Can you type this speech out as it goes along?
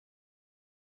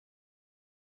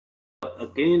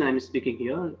again I'm speaking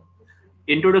here.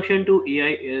 Introduction to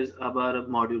AI is our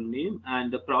module name,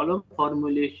 and the problem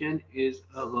formulation is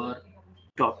our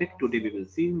topic. Today we will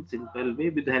see in simple way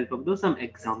with the help of some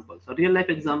examples. A real life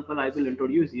example I will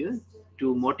introduce here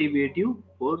to motivate you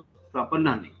for proper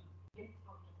learning.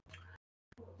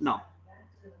 Now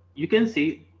you can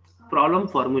see problem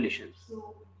formulations.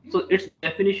 So its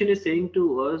definition is saying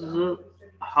to us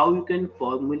how you can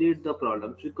formulate the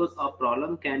problems, because a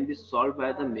problem can be solved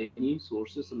by the many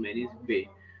sources, many way.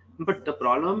 But the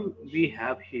problem we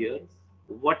have here,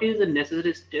 what is the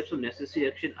necessary steps or necessary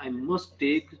action I must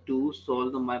take to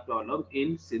solve my problem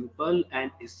in simple and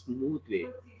smooth way.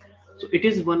 So it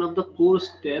is one of the core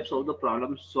steps of the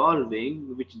problem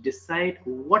solving which decide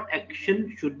what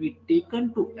action should be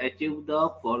taken to achieve the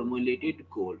formulated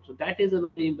goal. So that is a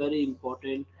very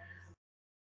important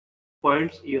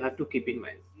points you have to keep in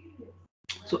mind.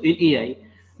 So in AI,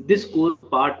 this core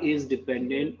part is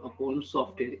dependent upon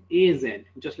software agent,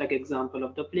 just like example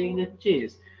of the playing the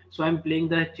chess. So I'm playing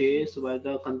the chess with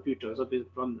the computer, so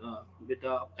with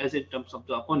the as in terms of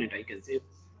the opponent, I can say.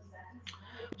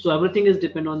 So everything is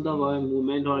depend on the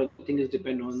movement, or everything is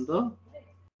depend on the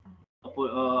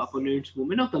opponent's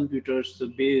movement, or computers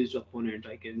based opponent,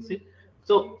 I can say.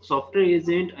 So software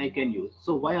agent I can use.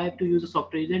 So why I have to use a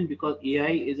software agent? Because AI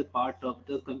is a part of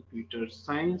the computer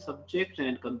science subject,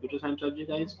 and computer science subject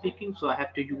I am speaking, so I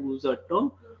have to use a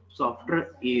term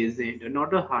software agent and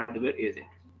not a hardware agent.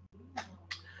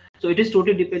 So it is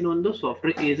totally depend on the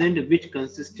software agent, which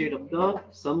consisted of the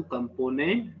some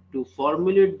component to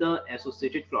formulate the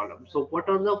associated problem. So what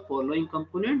are the following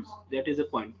components? That is a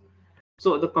point.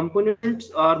 So the components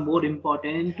are more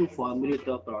important to formulate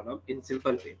the problem in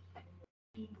simple way.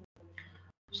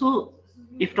 So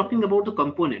if talking about the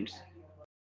components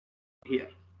here,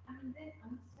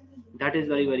 that is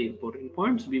very important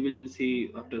points. We will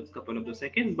see after a couple of the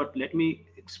seconds, but let me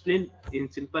explain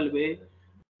in simple way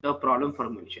the problem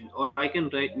formulation, or I can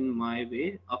write in my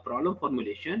way a problem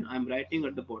formulation. I'm writing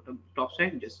at the bottom top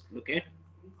side. Just look at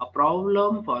a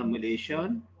problem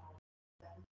formulation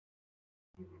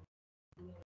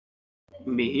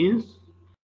means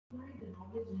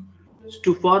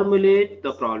to formulate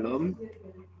the problem,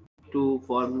 to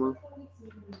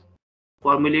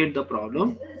formulate the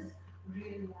problem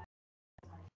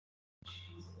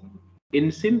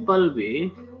in simple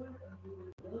way,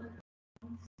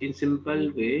 in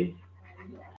simple way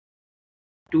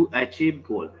to achieve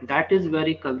goal. That is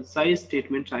very concise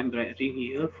statements I'm writing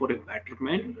here for a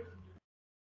betterment.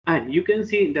 And you can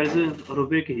see there's a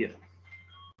rubric here.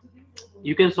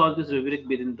 You can solve this rubric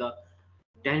within the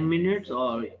 10 minutes,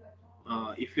 or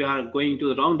if you are going to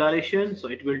the wrong direction, so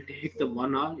it will take the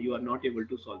 1 hour. You are not able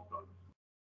to solve problem.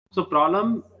 So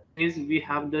problem is we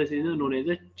have this is known as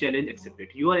a challenge accepted.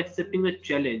 You are accepting the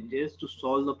challenges to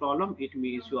solve the problem. It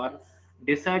means you are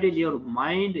decided your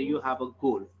mind, you have a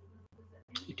goal.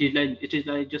 It is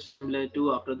like just similar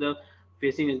to after the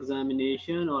facing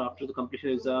examination, or after the completion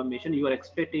examination, you are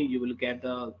expecting you will get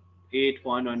the 8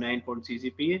 point or 9 point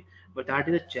CGPA, but that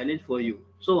is a challenge for you.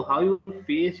 So how you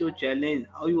face your challenge,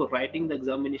 how you are writing the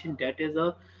examination, that is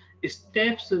a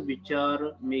steps which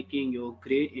are making your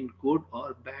grade in good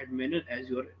or bad manner as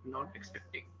you are not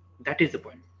expecting. That is the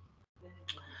point.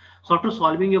 So after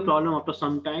solving your problem after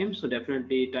some time, so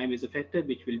definitely time is a factor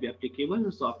which will be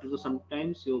applicable. So after the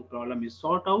sometimes your problem is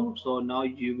sorted out, so now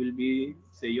you will be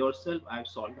say yourself, I've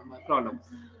solved my problem.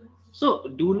 So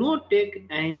do not take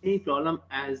any problem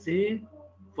as a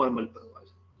formal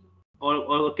purpose,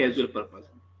 or a casual purpose.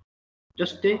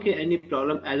 Just take any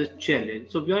problem as a challenge.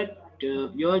 So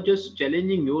you are just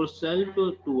challenging yourself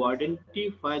to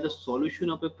identify the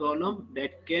solution of a problem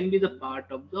that can be the part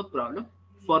of the problem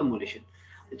formulation,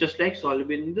 just like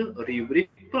solving the rubric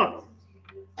problem.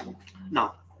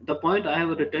 Now the point I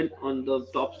have written on the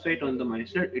top side on the my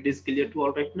slide, it is clear to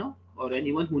all right now, or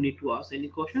anyone who need to ask any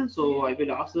question? So I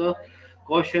will ask the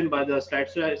question by the slide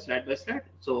by slide.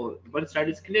 So once slide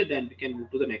is clear, then we can move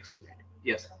to the next slide.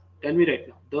 Yes, tell me right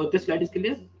now, this slide is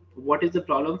clear. What is the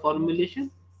problem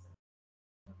formulation?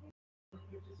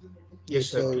 Yes,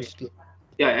 sir. Please.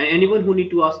 Yeah, anyone who need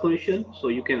to ask question, so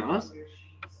you can ask.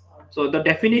 So the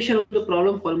definition of the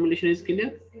problem formulation is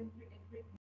clear.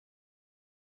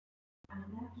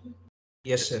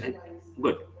 Yes, sir.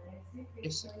 Good.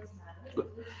 Yes, sir. Good.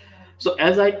 So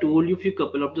as I told you few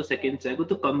couple of the seconds ago,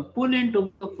 the component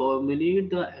of the formulate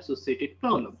the associated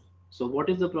problem. So what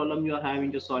is the problem you are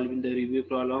having to solving the review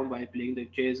problem while playing the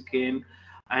chess game,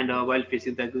 and while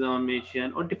facing the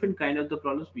examination, or different kind of the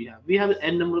problems we have. We have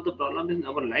n number of the problems in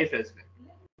our life as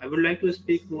well. I would like to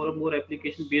speak more and more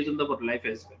application based on our life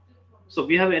as well. So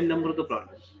we have n number of the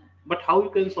problems. But how you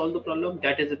can solve the problem,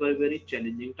 that is a very very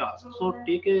challenging task. So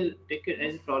take it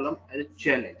as a problem as a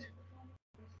challenge.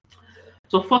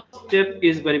 So first step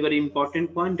is very very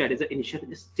important point, that is the initial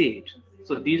state.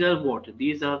 So these are what,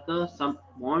 these are the some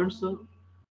points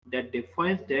that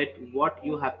defines that what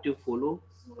you have to follow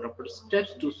proper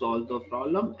steps to solve the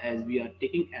problem as we are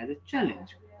taking as a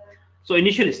challenge. So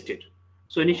initial state,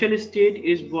 so initial state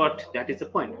is what, that is the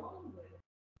point.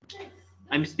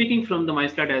 I'm speaking from the my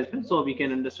slide as well, so we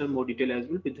can understand more detail as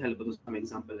well with the help of some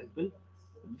example as well.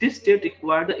 This state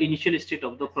require the initial state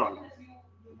of the problem,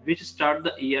 which start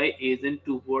the AI agent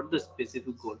toward the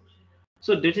specific goal.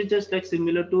 So this is just like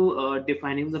similar to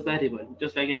defining the variable.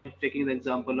 Just like I'm taking the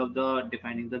example of the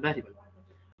defining the variable.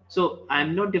 So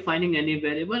I'm not defining any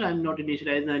variable. I'm not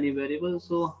initializing any variable.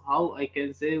 So how I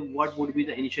can say what would be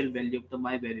the initial value of the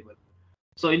my variable?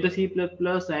 So in the C++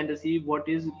 and the C, what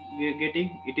is we are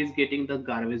getting? It is getting the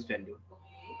garbage value.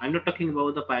 I'm not talking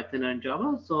about the Python and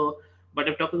Java. So, but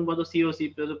I'm talking about the C or C++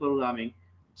 programming.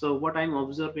 So what I'm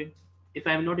observing, if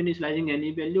I'm not initializing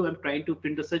any value, I'm trying to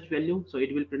print the such value. So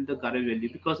it will print the garbage value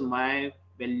because my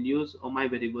values or my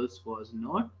variables was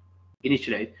not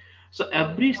initialized. So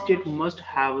every state must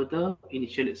have the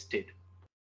initial state.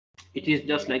 It is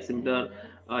just like similar,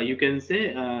 you can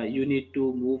say you need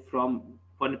to move from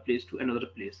one place to another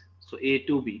place, so A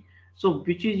to B. So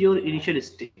which is your initial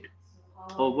state,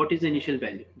 or what is the initial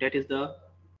value, that is the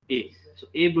A. So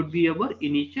A would be our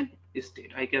initial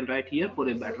state, I can write here for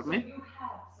a betterment.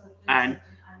 And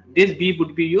this B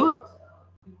would be your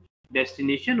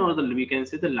destination, or the we can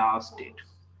say the last state,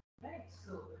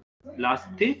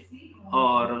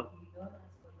 or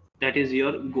that is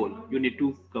your goal you need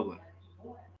to cover.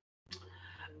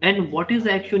 And what is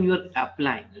the action you are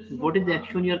applying, what is the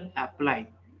action you are applying?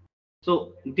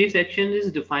 So this action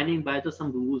is defining by the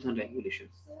some rules and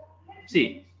regulations.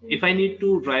 See, if I need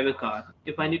to drive a car,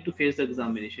 if I need to face the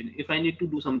examination, if I need to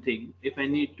do something, if I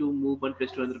need to move one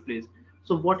place to another place,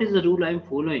 so what is the rule I am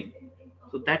following?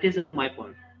 So that is my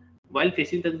point. While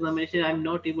facing the examination, I am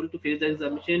not able to face the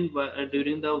examination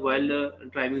during the while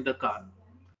driving the car.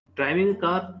 Driving a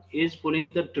car is following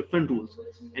the different rules,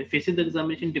 and facing the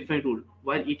examination different rule.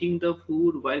 While eating the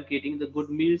food, while getting the good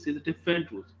meals is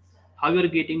different rules. How you are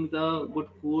getting the good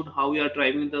food, how you are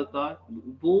driving the car,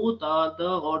 both are the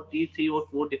or these three or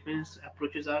four different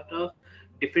approaches are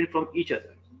different from each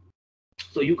other.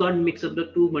 So you can't mix up the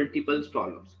two multiple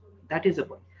problems. That is the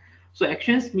point. So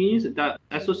actions means the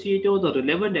associated or the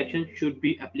relevant action should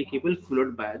be applicable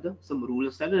followed by the some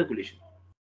rules and regulation.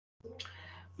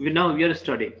 We are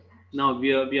studying. Now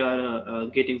we are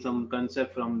getting some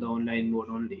concept from the online mode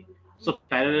only. So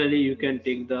parallelly you can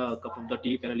take the cup of the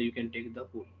tea, parallelly you can take the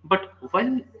food. But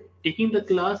while taking the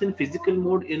class in physical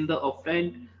mode in the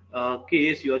offline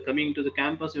case, you are coming to the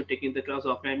campus, you're taking the class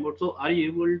offline mode. So are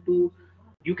you able to,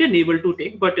 you can able to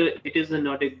take, but it is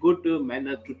not a good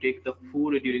manner to take the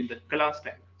food during the class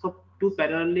time. So two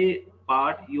parallelly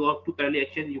part, you have two parallel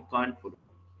action you can't follow.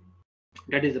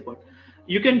 That is the point.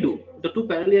 You can do the two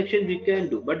parallel actions we can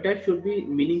do, but that should be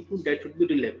meaningful, that should be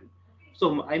relevant.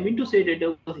 So I mean to say that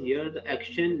over here the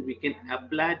action we can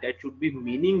apply that should be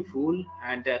meaningful,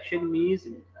 and the action means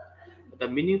the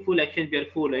meaningful action we are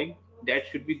following, that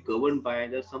should be governed by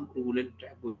the some rule and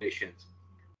regulations.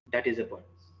 That is the point.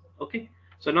 Okay.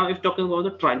 So now if talking about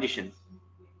the transition,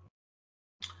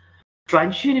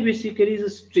 transition basically is a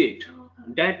state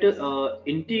that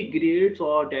integrates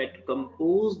or that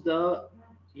compose the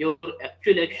your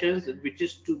actual actions which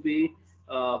is to be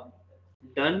uh,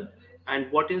 done,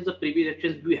 and what is the previous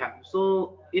actions we have.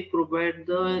 So it provides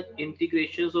the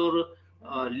integrations or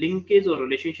linkage or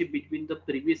relationship between the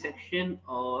previous action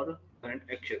or current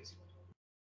actions.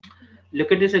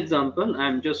 Look at this example.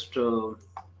 I'm just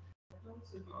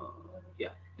yeah,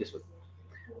 this one.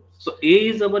 So A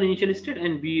is our initial state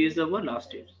and B is our last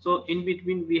state. So in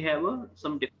between we have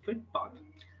some different path.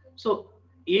 So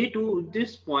A to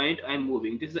this point I'm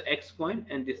moving. This is the X point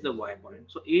and this is the Y point.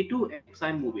 So A to X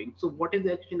I'm moving. So what is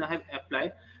the action I have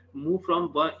applied? Move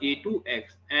from A to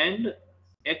X, and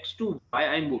X to Y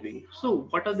I'm moving. So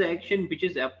what are the action which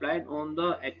is applied on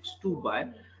the X to Y?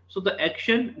 So the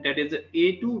action that is the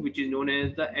A2, which is known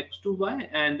as the X to Y,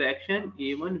 and the action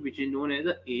A1 which is known as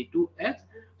the A to X.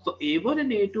 So A1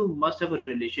 and A2 must have a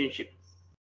relationship,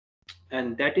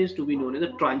 and that is to be known as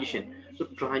a transition. So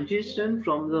transition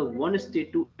from the one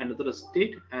state to another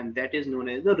state, and that is known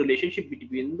as the relationship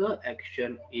between the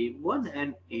action A1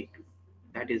 and A2.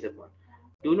 That is the one.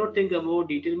 Do not think about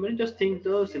detail, man. Just think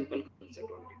the simple concept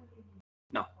only.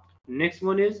 Now, next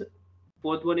one is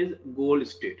fourth one is goal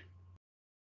state.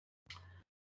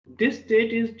 This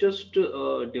state is just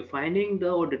defining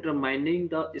the or determining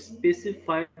the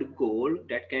specified goal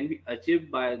that can be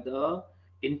achieved by the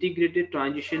integrated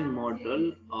transition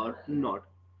model or not.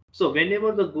 So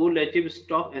whenever the goal achieves,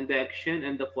 stop and the action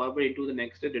and the forward into the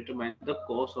next step determine the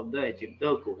cost of the achieve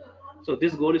the goal. So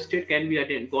this goal state can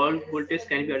be goal test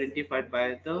can be identified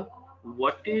by the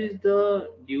what is the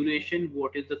duration,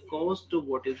 what is the cost,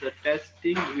 what is the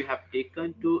testing we have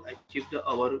taken to achieve the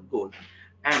our goal,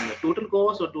 and the total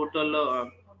cost or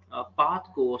total path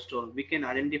cost we can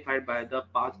identify by the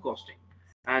path costing,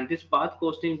 and this path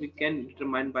costing we can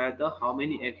determine by the how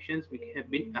many actions we have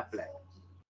been applied.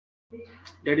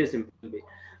 That is simple way.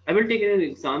 I will take an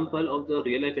example of the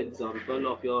real life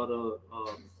example of your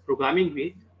programming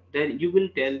way. Then you will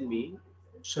tell me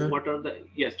Sir, what are the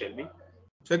yes. Tell me.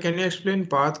 sir, can you explain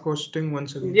path costing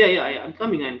once again? I'm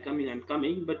coming. I'm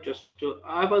coming. But just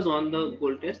I was on the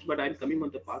goal test, but I'm coming on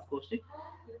the path costing.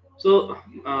 So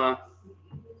uh,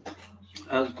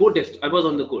 goal test. I was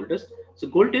on the goal test. So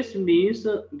goal test means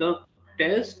the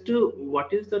test.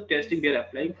 What is the testing we are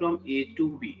applying from A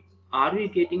to B? Are we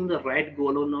getting the right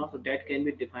goal or not? So that can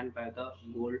be defined by the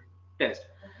goal test.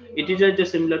 It is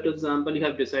just similar to example. You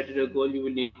have decided a goal. You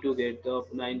will need to get the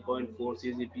 9.4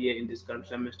 CGPA in this current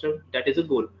semester. That is a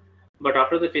goal. But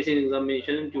after the facing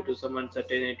examination, due to some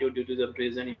uncertainty, due to some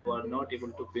reason, you are not able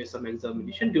to face some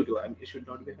examination due to it should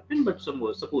not be happen, but some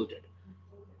was supposed it.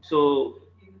 So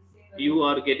you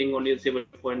are getting only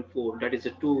 7.4, that is a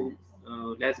 2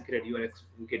 less grade you are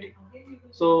getting,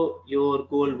 so your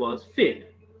goal was failed.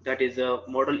 That is a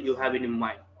model you have in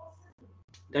mind.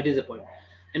 That is the point.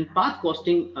 And path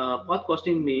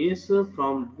costing means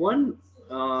from one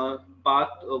path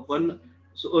one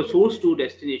source to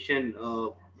destination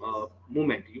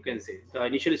movement, you can say the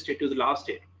initial state to the last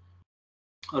state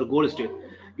or goal state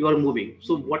you are moving.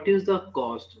 So what is the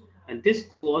cost? And this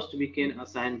cost we can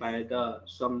assign by the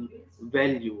some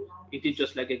value. It is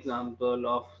just like example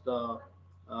of the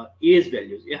age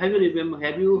values. Have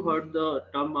you heard the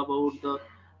term about the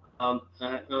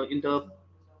in the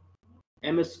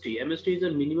MST is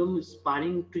a minimum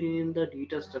spanning tree in the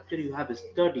data structure you have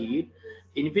studied,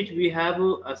 in which we have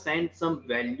assigned some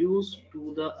values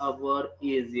to the our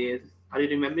ages. Are you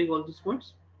remembering all these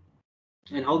points?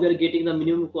 And how we are getting the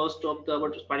minimum cost of the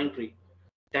our spanning tree?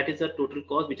 That is the total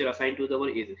cost which are assigned to the our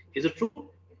ages. Is it true?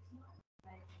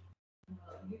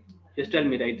 Just tell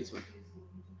me, right? This one.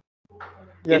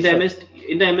 In Yes, the sir.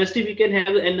 MST we can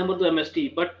have the n number of the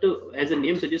MST, but as the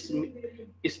name suggests,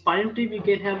 spanning tree we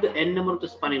can have the n number of the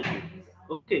spanning tree.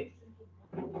 Okay,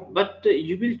 but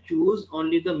you will choose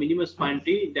only the minimum span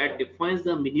tree that defines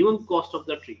the minimum cost of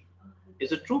the tree.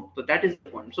 Is it true? So that is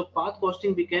the point. So path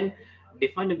costing we can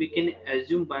define, we can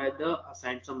assume by the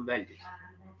assign some values.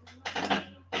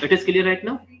 It is clear right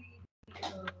now?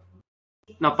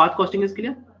 Now path costing is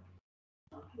clear.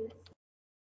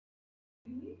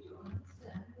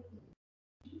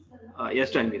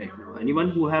 Yes, tell me right now. Anyone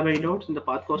who have any doubts in the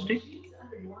path costing?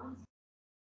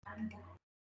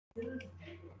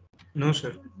 No,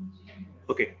 sir.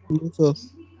 Okay. Yes, sir.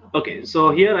 Okay,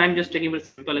 so here I'm just taking a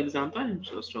simple example,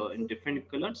 so in different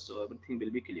colors, so everything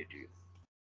will be clear to you.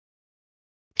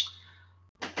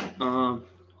 Uh,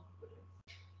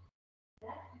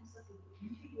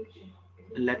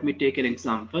 Let me take an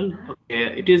example.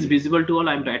 Okay, it is visible to all.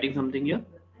 I'm writing something here.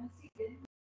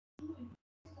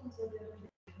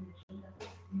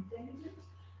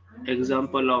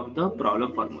 Example of the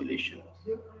problem formulation.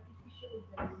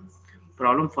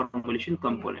 Problem formulation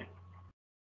component.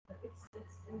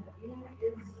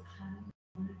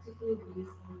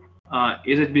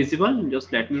 Is it visible?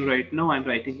 Just let me write now. I'm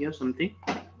writing here something.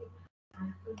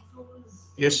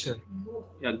 Yes, sir.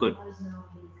 Yeah, good.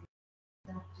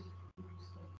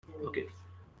 Okay.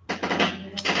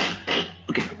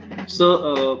 Okay.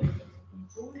 So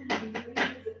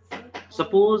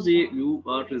suppose you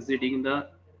are residing in the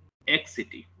X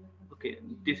city. Okay,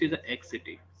 this is the X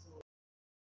city,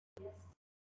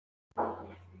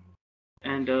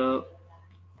 and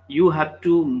you have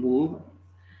to move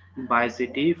by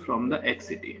city from the X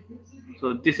city.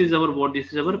 So this is our what?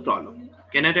 This is our problem.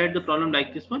 Can I write the problem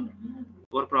like this one?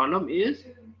 Our problem is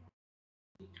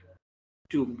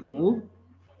to move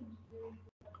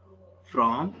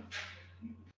from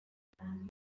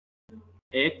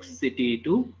X city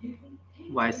to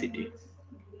Y city.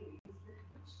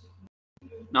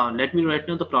 Now let me write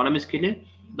now the problem is clear.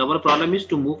 Our problem is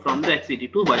to move from the X city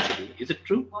to Y city. Is it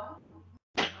true?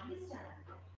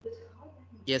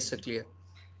 Yes, sir. Clear.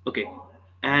 Okay.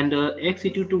 And X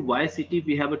city to Y city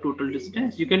we have a total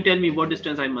distance. You can tell me what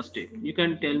distance I must take. You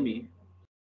can tell me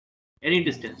any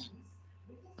distance.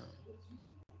 Uh,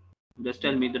 Just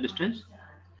tell me the distance.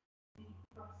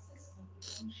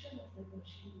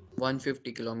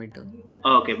 150 kilometer.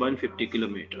 Okay, 150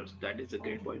 kilometers. That is a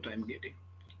great point I'm getting.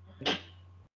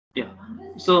 Yeah.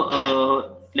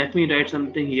 So let me write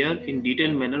something here in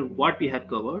detailed manner. What we have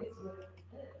covered,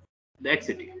 the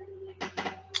XCT.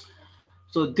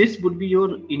 So this would be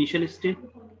your initial state,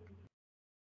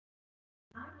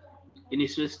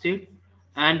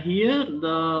 and here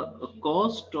the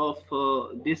cost of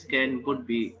this can would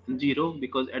be zero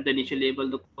because at the initial level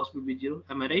the cost would be zero.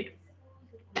 Am I right?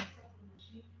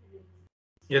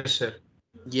 Yes, sir.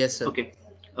 Yes, sir. Okay.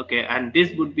 Okay, and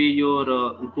this would be your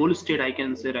goal state. I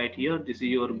can say right here. This is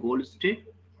your goal state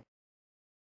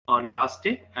or last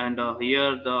state, and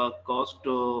here the cost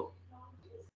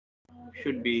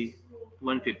should be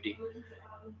 150.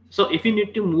 So if you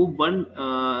need to move one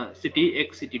city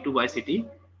X city to Y city,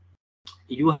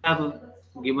 you have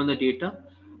given the data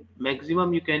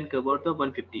maximum you can cover the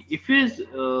 150.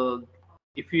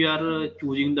 If you are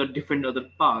choosing the different other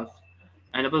paths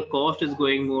and our cost is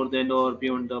going more than or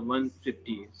beyond the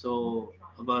 150, so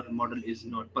our model is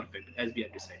not perfect as we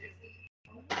have decided.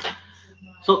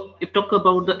 So if talk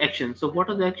about the actions, so what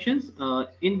are the actions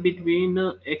in between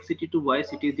X city to Y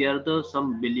city? There are the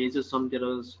some villages, some there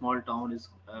are small town is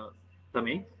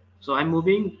coming. So I'm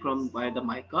moving from by the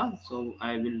my car, so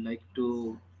I will like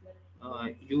to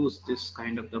use this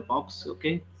kind of the box.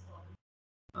 Okay,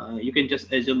 you can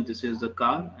just assume this is the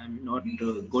car. I'm not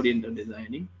good in the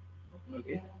designing.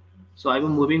 Okay, so I'm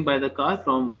moving by the car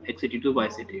from X city to Y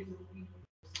city.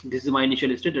 This is my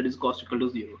initial state, that is cost equal to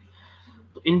zero.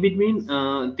 So in between,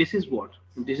 this is what,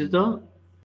 this is the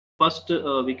first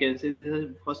we can say this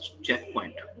is first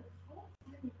checkpoint.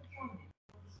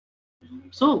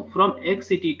 So from X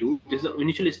city to this is the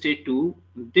initial state to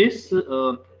this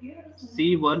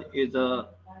C1 is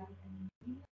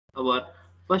our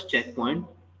first checkpoint,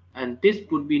 and this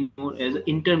would be known as the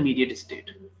intermediate state.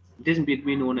 This would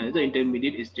be known as the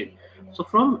intermediate state. So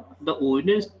from the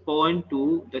original point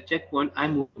to the checkpoint,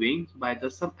 I'm moving by the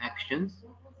some actions,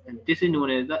 and this is known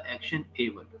as the action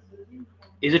A1.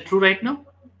 Is it true right now?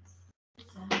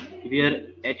 Where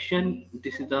action,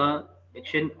 this is the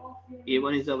action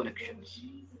A1 is our actions.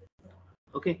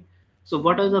 Okay. So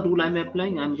what is the rule I'm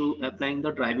applying? I'm applying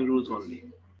the driving rules only.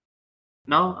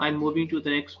 Now I'm moving to the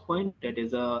next point, that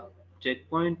is a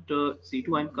checkpoint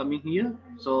C2. I'm coming here.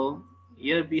 So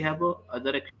here we have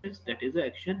other actions, that is the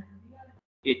action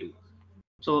A2.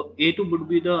 So A2 would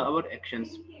be the our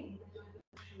actions.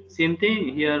 Same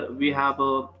thing here we have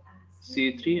a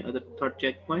C3, the third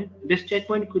checkpoint. This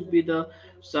checkpoint could be the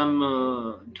some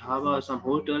dhaba, some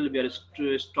hotel. We are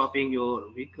stopping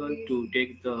your vehicle to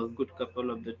take the good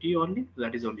couple of the tea only.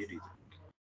 That is only reason.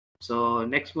 So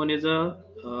next one is a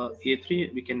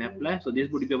A3 we can apply. So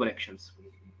this would be our actions.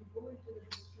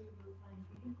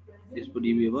 This would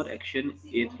be our action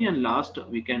A3, and last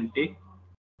we can take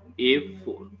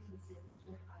A4.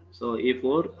 So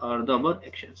A4 are the our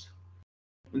actions.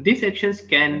 These actions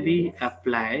can be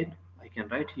applied. I can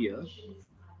write here,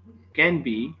 can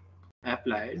be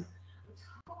applied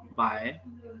by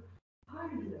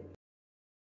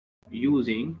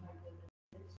using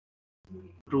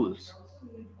rules,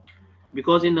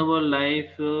 because in our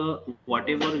life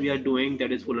whatever we are doing,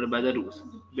 that is followed by the rules.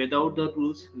 Without the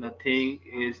rules nothing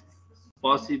is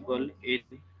possible in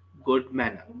good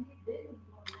manner.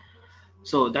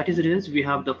 So that is the reason we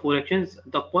have the four actions.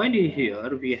 The point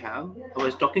here we have, I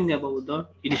was talking about the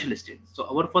initial state. So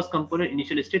our first component,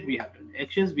 initial state, we have done,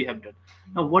 actions we have done.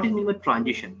 Now what is mean by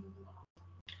transition?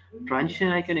 Transition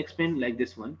I can explain like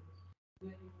this one.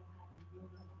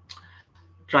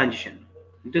 Transition,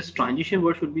 this transition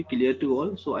word should be clear to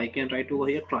all, so I can write over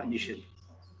here transition.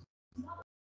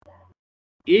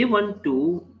 A1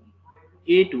 to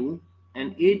A2,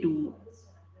 and A2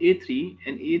 A3,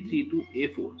 and A3 to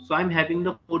A4. So I'm having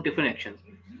the four different actions.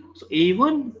 So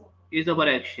A1 is our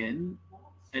action,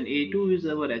 and A2 is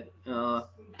our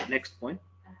next point,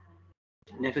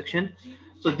 next action.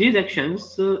 So these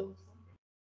actions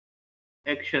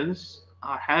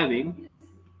are having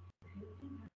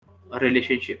a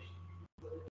relationship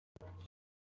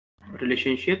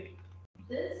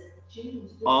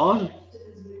or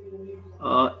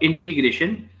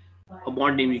integration, a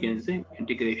bonding we can say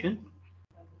integration.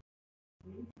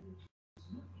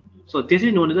 So this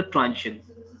is known as a transition.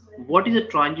 What is a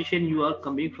transition? You are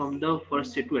coming from the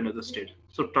first state to another state.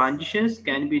 So transitions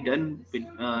can be done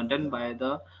by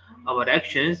the our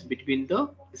actions between the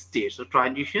states. So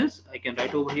transitions, I can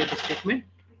write over here the statement.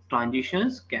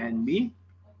 Transitions can be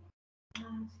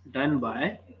done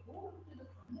by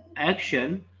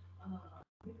action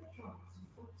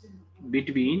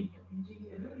between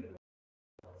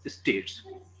states.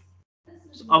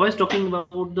 So I was talking about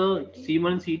the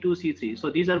C1, C2, C3. So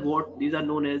these are what these are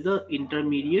known as the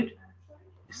intermediate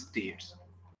states.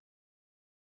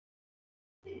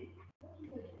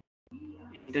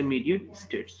 Intermediate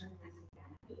states.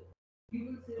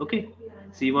 Okay,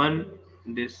 C1,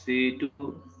 this C2,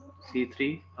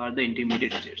 C3 are the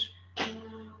intermediate states.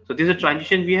 So this is a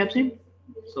transition we have seen.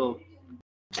 So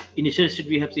initial state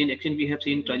we have seen, action we have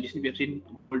seen, transition we have seen,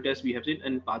 goal test we have seen,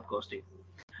 and path costing.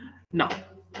 Now,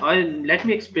 let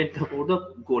me explain about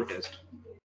the goal test.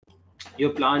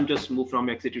 Your plan just moved from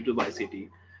X city to Y city,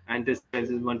 and this is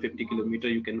 150 kilometer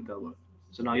you can cover.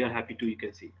 So now you're happy to you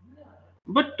can see.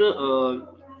 But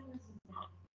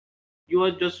you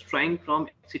are just trying from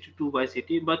X city to Y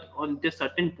city, but on the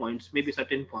certain points, maybe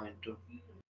certain point,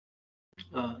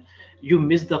 uh, you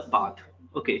miss the path.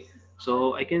 Okay,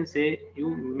 so I can say you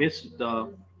miss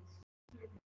the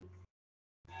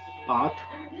path,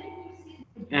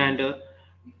 and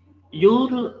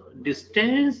your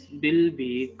distance will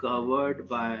be covered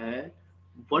by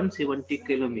 170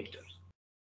 kilometers.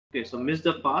 Okay, so miss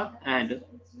the path and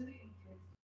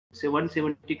say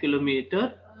 170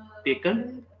 kilometer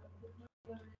taken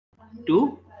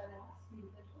to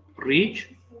reach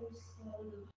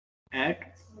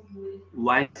at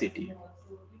Y city.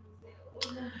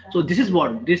 So this is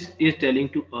what this is telling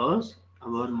to us.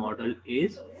 Our model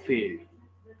is failed.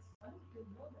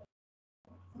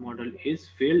 Model is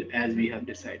failed as we have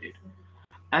decided.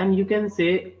 And you can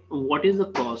say what is the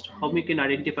cost? How we can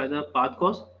identify the path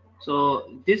cost?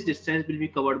 So this distance will be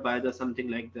covered by the something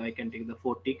like the I can take the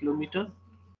 40 kilometer.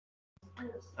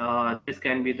 This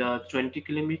can be the 20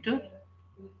 kilometer,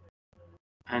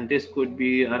 and this could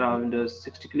be around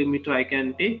 60 kilometer I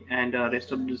can take, and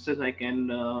rest of the distance I can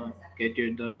get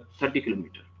it the 30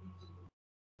 kilometer.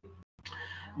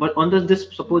 But on this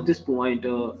suppose this point,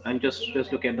 I'm just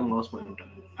look at the mouse pointer.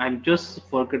 I'm just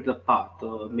forget the path,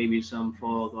 maybe some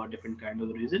fog or different kind of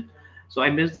reason. So I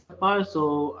missed the path,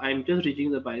 so I'm just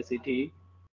reaching the by city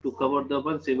to cover the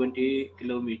 170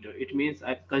 kilometer. It means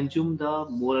I consume the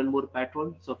more and more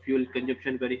petrol, so fuel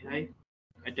consumption very high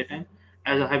at the time,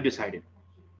 as I have decided.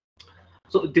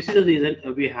 So this is the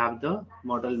reason we have the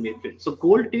model method. So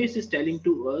goal test is telling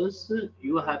to us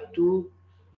you have to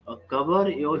cover,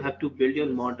 you have to build your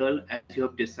model as you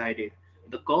have decided.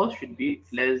 The cost should be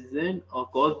less than, or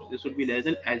cost should be less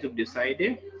than as you've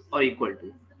decided or equal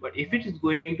to. But if it is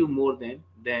going to more than,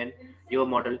 then your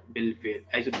model will fail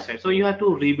as you decide. So you have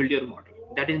to rebuild your model.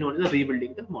 That is known as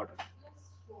rebuilding the model.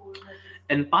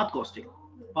 And path costing.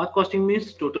 Path costing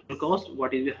means total cost,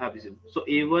 what is we have assumed. So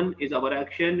A1 is our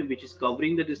action which is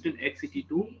covering the distance X city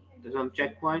to some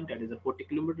checkpoint, that is a 40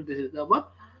 kilometer. This is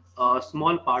our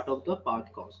small part of the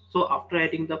path cost. So after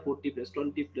adding the 40 plus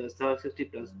 20 plus 60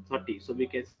 plus 30, so we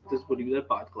can this would be the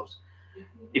path cost.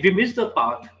 If we miss the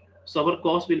path, so our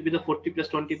cost will be the 40 plus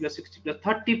 20 plus 60 plus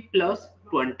 30 plus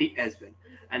 20 as well.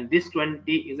 And this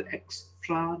 20 is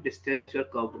extra distance you're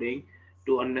covering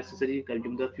to unnecessarily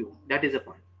consume the fuel. That is the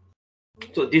point.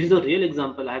 So this is a real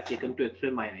example I have taken to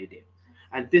explain my idea.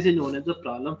 And this is known as the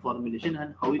problem formulation,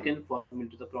 and how we can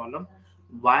formulate the problem.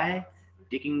 Why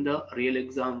taking the real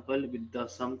example with the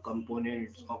some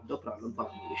components of the problem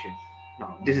formulation.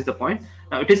 Now this is the point.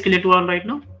 Now it is clear to all right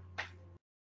now.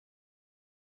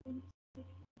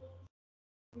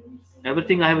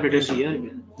 Everything I have written Yes. here.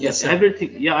 Yeah, Yes, sir.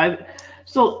 everything. Yeah, I.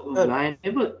 So Sir,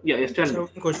 whenever, yeah, yes, tell me. sir,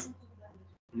 one question.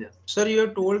 Yes. Sir, you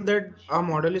have told that our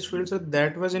model is failed. So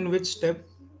that was in which step?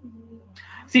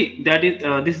 See, that is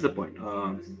this is the point.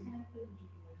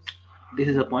 This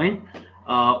is the point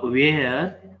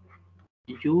where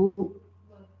you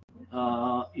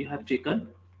you have taken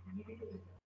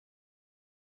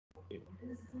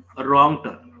a wrong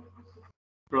turn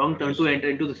to Yes. enter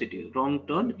into the city, wrong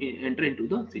turn enter into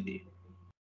the city,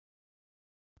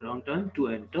 wrong turn to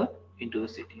enter into the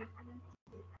city,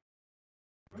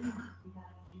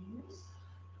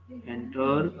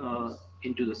 enter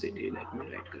into the city. Let me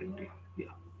write correctly.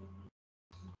 Yeah,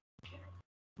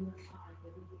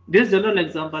 this general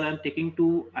example I'm taking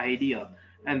to idea,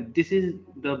 and this is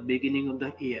the beginning of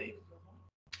the AI.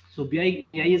 So AI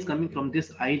is coming from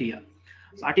this idea.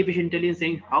 So artificial intelligence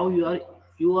saying how you are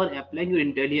applying your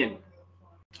intelligence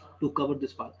to cover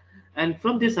this path. And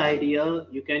from this idea,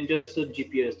 you can just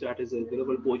GPS, that is a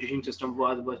global positioning system,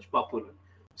 was much popular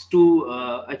to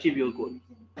achieve your goal.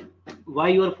 Why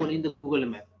you are following the Google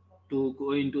map to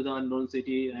go into the unknown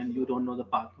city and you don't know the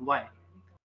path? Why?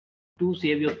 To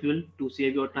save your fuel, to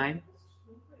save your time,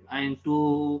 and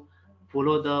to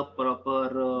follow the proper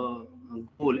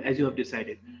goal as you have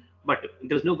decided. But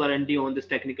there's no guarantee on this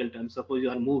technical term. Suppose you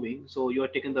are moving, so you are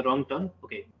taking the wrong turn.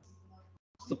 Okay,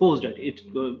 suppose that it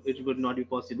would not be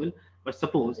possible. But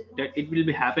suppose that it will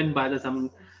be happened by the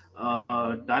some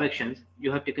directions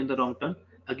you have taken the wrong turn.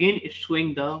 Again, it's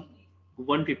showing the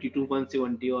 150 to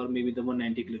 170 or maybe the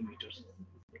 190 kilometers,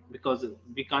 because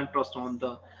we can't trust on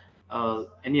the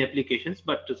any applications.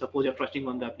 But suppose you're trusting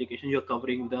on the application, you're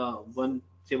covering the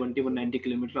 170 190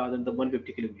 kilometer rather than the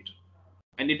 150 kilometer,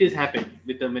 and it is happened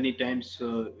with the many times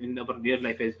in our real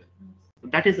life as well. So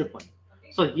that is the point.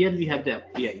 So here we have the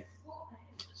AI.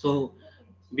 So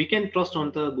we can trust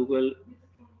on the Google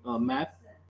map,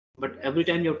 but every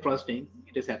time you're trusting,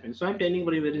 it is happening. So I'm telling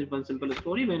very very one simple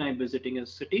story. When I'm visiting a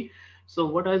city, so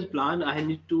what I was planned, I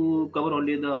need to cover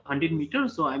only the 100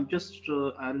 meters. So I'm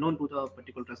known to the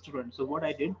particular restaurant. So what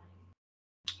I did,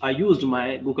 I used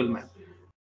my Google map.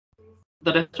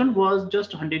 The restaurant was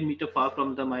just 100 meter far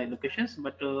from the my locations,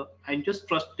 but I'm just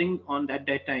trusting on that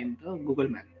time the Google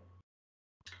map.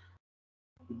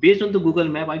 Based on the Google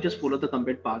map, I just followed the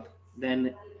complete path.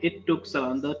 Then it took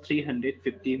around the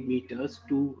 350 meters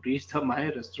to reach the my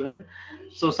restaurant.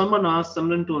 So someone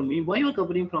told me, why you are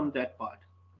covering from that part?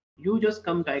 You just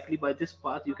come directly by this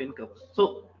path, you can cover.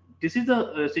 So this is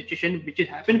the situation which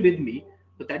happened with me.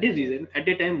 So that is reason at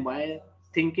the time my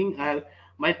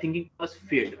thinking was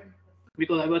failed,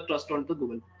 because I was trust on the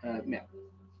Google map.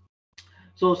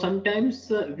 So sometimes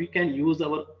we can use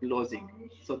our logic.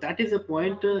 So that is the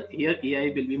point. Here AI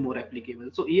will be more applicable.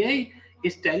 So AI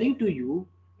is telling to you,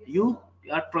 you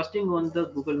are trusting on the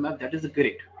Google map, that is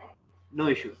great, no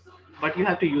issue, but you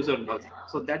have to use your logic.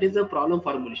 So that is the problem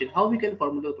formulation, how we can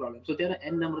formulate the problem. So there are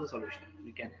n number of solutions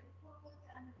we can.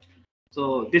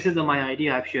 So this is my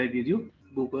idea I've shared with you.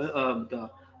 Google the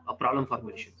problem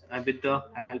formulations, and with the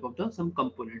help of the some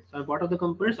components. And what are the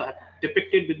components I have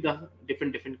depicted with the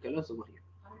different colors over here.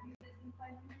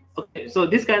 Okay, so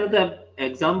this kind of the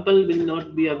example will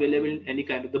not be available in any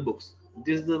kind of the books.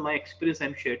 This is my experience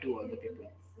I'm shared to all the people.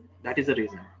 That is the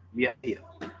reason we are here.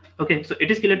 Okay, so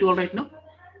it is clear to all right now.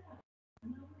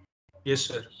 Yes,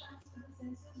 sir.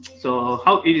 So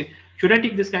should I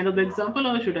take this kind of the example,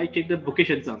 or should I take the bookish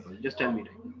example? Just tell me.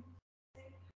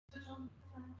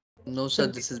 No, sir,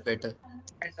 this is better.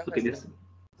 Okay, this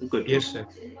good. Yes, sir.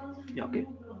 Yeah, okay.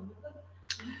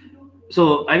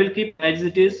 So I will keep as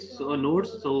it is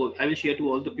notes. So I will share to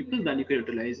all the people. Then you can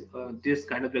utilize this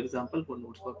kind of example for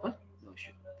notes purpose. No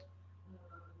issue.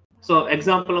 So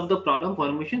example of the problem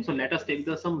formation. So let us take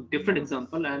the some different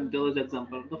example, and those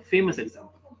example of the famous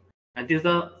example. And this is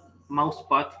the mouse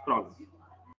path problem.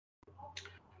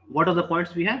 What are the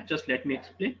points we have? Just let me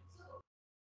explain.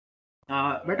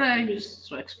 Better I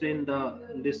just explain the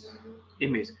this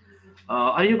image.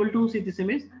 Are you able to see this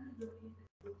image?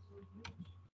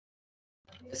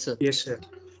 Yes, sir. Yes, sir.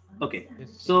 Okay,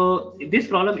 Yes, sir. so this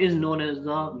problem is known as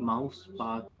the mouse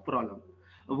path problem.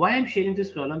 Why I'm sharing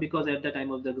this problem? Because at the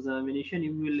time of the examination,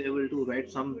 you will able to write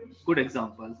some good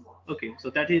examples. Okay, so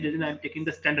that is the reason I'm taking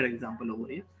the standard example over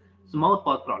here. So mouse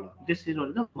path problem. This is known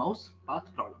as the mouse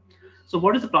path problem. So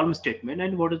what is the problem statement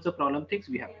and what is the problem things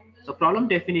we have? So problem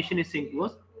definition is saying to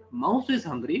us, mouse is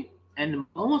hungry and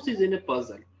mouse is in a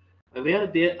puzzle where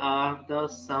there are the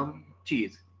some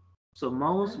cheese. So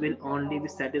mouse will only be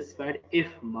satisfied if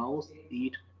mouse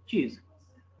eat cheese.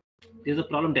 These are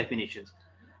problem definitions.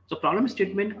 So problem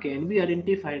statement can be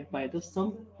identified by the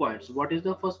some points. What is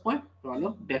the first point?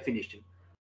 Problem definition.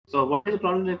 So what is the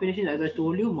problem definition? As I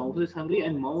told you, mouse is hungry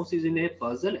and mouse is in a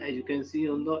puzzle, as you can see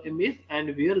on the image,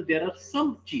 and where there are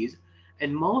some cheese,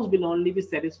 and mouse will only be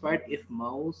satisfied if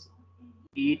mouse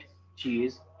eat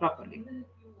cheese properly.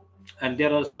 And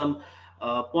there are some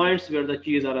points where the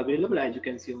cheese are available, as you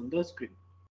can see on the screen.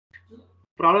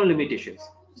 Problem limitations.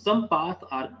 Some paths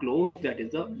are closed, that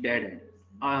is a dead end.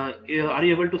 Are you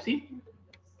able to see?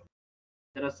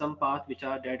 There are some paths which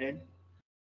are dead end.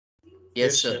 Yes,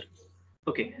 Yes, sir. sir.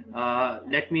 Okay,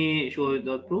 let me show you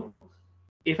the proof.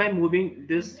 If I'm moving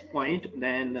this point,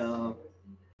 then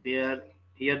there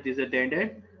here this is a dead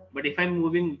end. But if I'm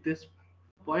moving this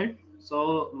point,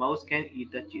 so mouse can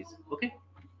eat the cheese. Okay,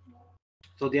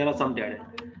 so there are some dead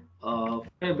end. For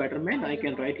a betterment, I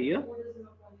can write here.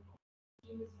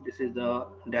 This is the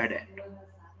dead end.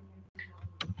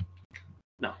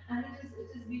 Now,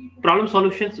 problem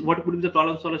solutions. What would be the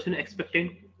problem solution?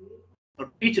 Expecting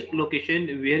reach location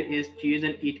where is cheese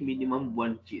and eat minimum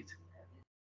one cheese.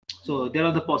 So there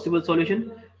are the possible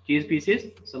solution, cheese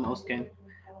pieces, so mouse can.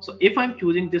 So if I'm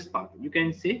choosing this path, you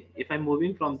can say if I'm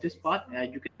moving from this path, as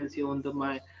you can see on the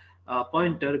my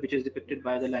pointer, which is depicted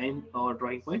by the line or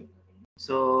drawing point.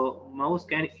 So mouse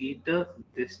can eat the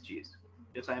this cheese.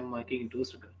 Just I'm marking into a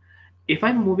circle. If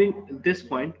I'm moving this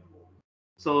point,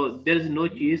 so there is no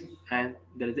cheese and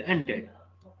there is an ended.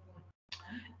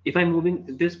 If I'm moving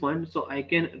this point, so I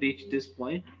can reach this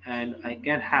point and I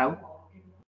can have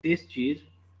this cheese.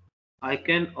 I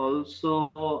can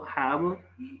also have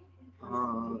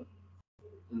uh,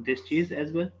 this cheese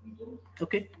as well.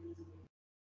 Okay,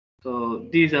 so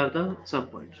these are the some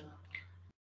points.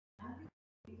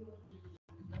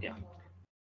 Yeah.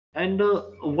 And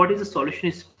what is the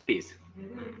solution space?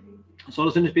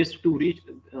 Solution space to reach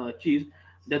cheese,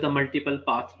 there are the multiple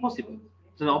paths possible.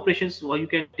 So in operations, well, you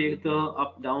can take the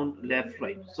up, down, left,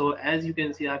 right. So as you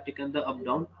can see, I've taken the up,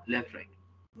 down, left, right.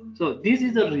 So this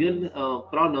is the real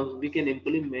problems we can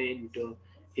implement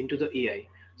into the AI.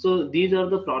 So these are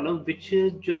the problems which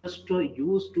is just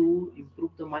used to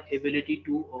improve my ability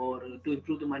to, or to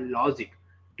improve my logic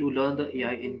to learn the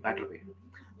AI in better way.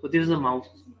 So this is a mouse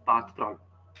path problem.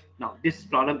 Now this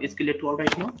problem is clear to all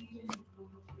right now.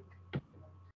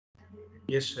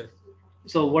 Yes, sir.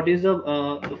 So what is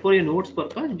the for your notes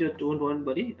purpose? Just don't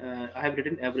worry. I have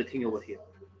written everything over here.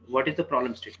 What is the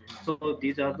problem statement? So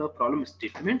these are the problem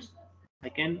statements. I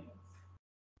can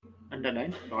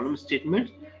underline problem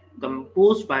statements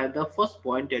composed by the first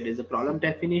point, that is the problem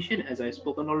definition, as I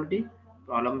spoken already,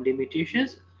 problem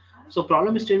limitations. So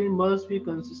problem statement must be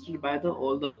consistent by the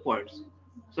all the points.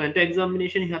 So in the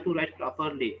examination you have to write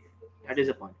properly. That is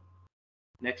the point.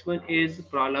 Next one is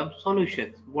problem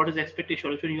solutions. What is the expected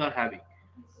solution you are having?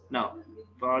 Now,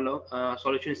 problem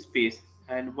solution space,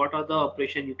 and what are the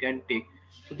operation you can take.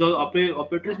 So the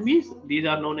operators means these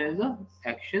are known as the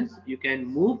actions. You can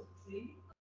move.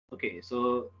 Okay,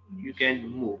 so you can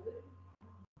move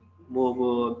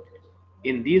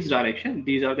in these direction.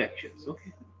 These are the actions.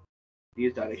 Okay,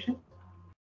 these direction.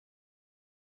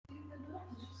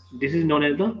 This is known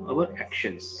as the our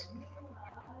actions.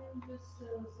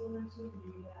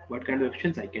 What kind of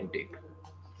actions I can take?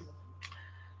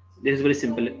 This is very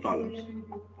simple problems.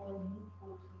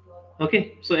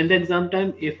 Okay, so in the exam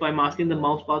time, if I'm asking the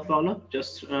mouse path problem,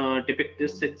 just depict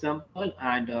this example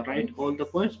and write all the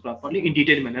points properly in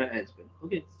detailed manner as well.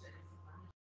 Okay.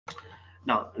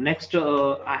 Now next,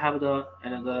 I have the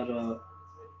another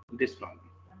this problem.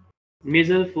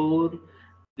 Measure for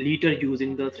liter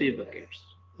using the three buckets.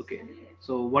 Okay.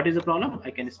 So what is the problem?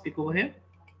 I can speak over here.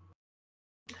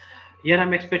 Here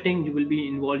I'm expecting you will be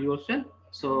involved yourself.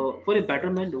 So for a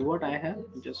betterment, what I have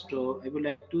just I would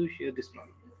like to share this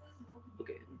problem.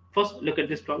 Okay, first look at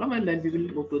this problem and then we will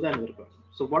move to the another problem.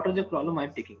 So what is the problem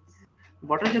I'm taking?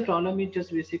 What is the problem is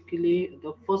just basically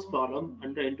the first problem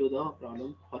under into the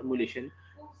problem formulation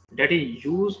that is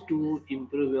used to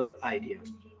improve your idea.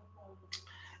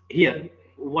 Here,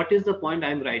 what is the point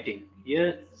I'm writing?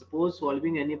 Here, suppose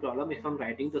solving any problem, if I'm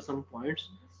writing the some points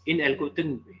in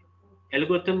algorithm way.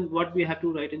 Algorithm, what we have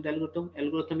to write in the algorithm?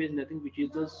 Algorithm is nothing which is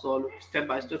the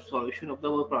step-by-step solution of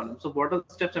the problem. So what are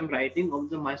the steps I'm writing of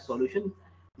the my solution?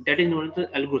 That is known as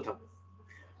the algorithm.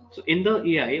 So in the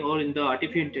AI or in the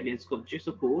artificial intelligence subjects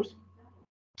of course,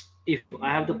 if I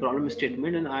have the problem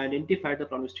statement and I identify the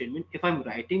problem statement, if I'm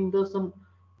writing the some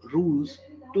rules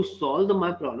to solve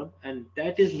my problem, and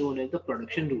that is known as the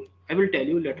production rule. I will tell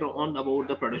you later on about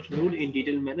the production rule in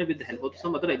detailed manner with the help of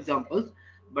some other examples.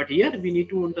 But here we need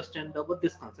to understand about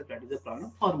this concept, that is the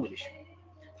problem formulation.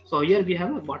 So here we have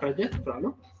a what are the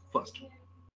problem first.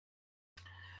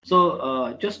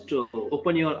 So just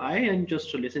open your eye and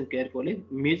just listen carefully.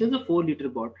 Measure the 4 liter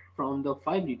bottle from the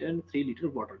 5 liter and 3 liter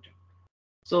water jug.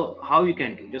 So how you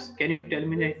can do? Just can you tell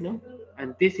me right now?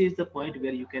 And this is the point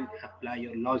where you can apply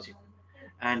your logic.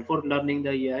 And for learning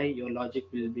the AI, your logic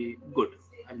will be good.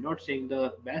 I'm not saying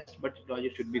the best, but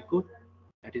logic should be good.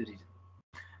 That is the reason.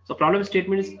 So problem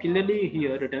statement is clearly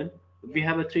here written. We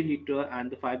have a 3 liter and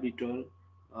the 5 liter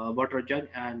water jug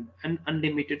and an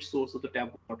unlimited source of the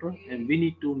tap water, and we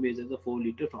need to measure the 4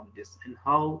 liter from this. And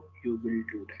how you will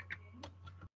do that?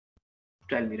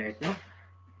 Tell me right now.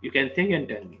 You can think and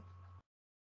tell me.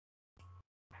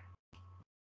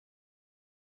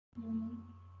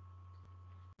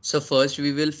 So first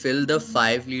we will fill the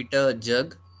 5 liter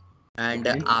jug, and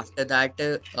Okay. after that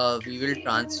we will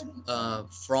trans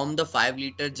from the 5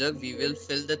 liter jug we will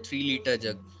fill the 3 liter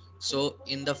jug. So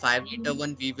in the 5 liter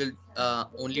one we will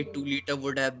only 2 liter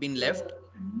would have been left.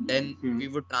 Then Hmm. we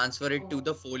would transfer it to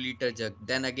the 4 liter jug.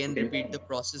 Then again Okay. repeat the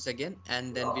process again,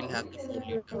 and then we'll have the 4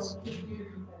 liters.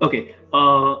 Okay,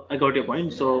 I got your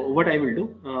point. So what I will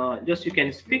do, just you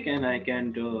can speak and I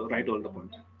can write all the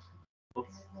points. So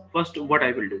first, what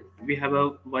I will do, we have a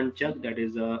one jug, that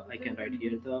is I can write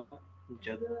here the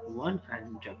jug one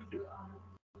and jug two.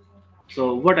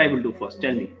 So what I will do first,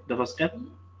 tell me the first step.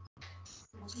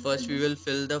 First we will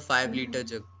fill the 5 liter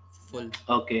jug full.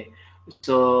 Okay,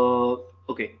 so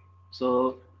okay,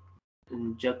 so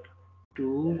jug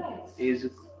two is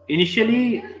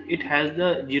Initially it has the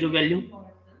zero value.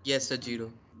 Yes, sir,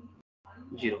 0.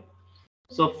 Zero.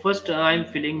 So first I'm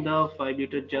filling the 5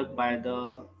 liter jug by the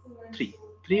three,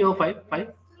 three or five,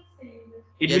 five.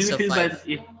 It Yes, will be sir, filled by 5.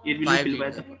 it will be 5 filled by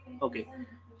liter. the okay,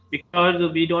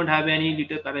 because we don't have any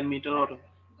liter parameter or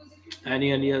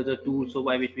any other tool so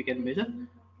by which we can measure.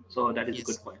 So that is a Yes.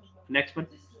 good point. Next one.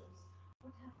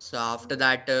 So after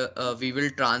that, we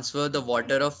will transfer the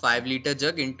water of 5 liter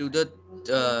jug into the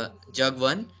jug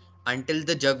 1 until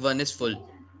the jug 1 is full.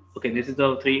 Okay, this is the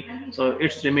three. So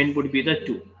its remain would be the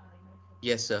two.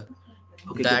 Yes, sir.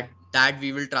 Okay, good. That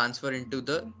we will transfer into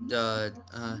the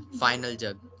final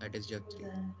jug, that is jug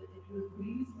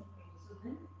 3.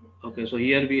 Okay, so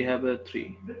here we have a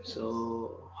three.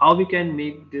 So how we can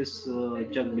make this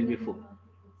jug will be full?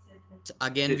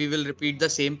 Again, Thi- we will repeat the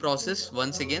same process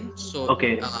once again. So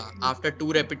Okay, after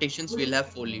 2 repetitions, we'll have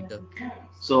 4 liter.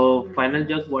 so final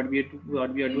jug, what we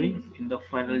are doing in the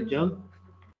final jug,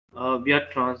 we are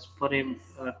transferring,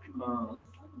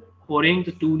 pouring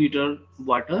the 2 liter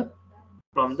water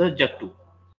from the jug two.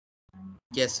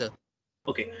 Yes, sir.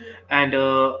 Okay, and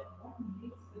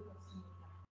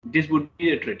this would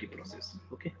be a tricky process.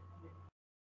 Okay,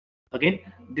 again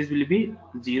this will be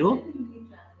zero.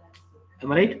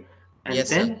 Am I right? And Yes,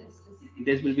 sir. then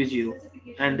this will be zero.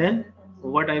 And then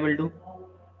what I will do?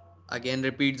 Again,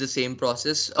 repeat the same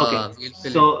process. Okay, We'll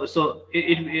fill it. so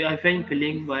if I'm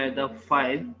filling by the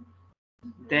five,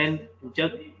 then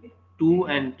jug two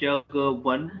and jug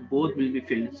one both will be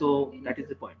filled. So that is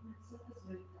the point.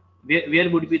 Where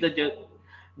would be the jug?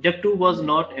 Jug two was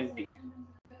not empty.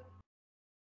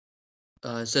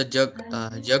 So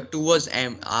jug 2 was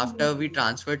after we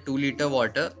transferred 2 liter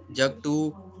water, jug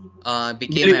 2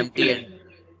 became Will be empty filled. and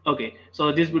Okay,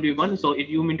 so this would be one. So if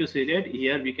you mean to say that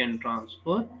here we can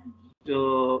transfer,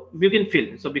 so we can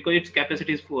fill. So because its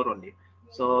capacity is four only,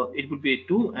 so it would be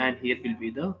two, and here will be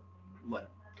the one.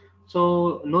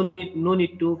 So no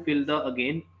need to fill the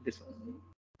again this one.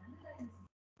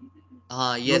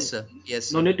 No, yes, sir.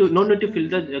 Yes, no sir. need to no need to fill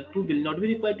the two will not be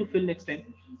required to fill next time.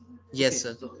 Yes,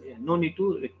 Okay, sir. so yeah, no need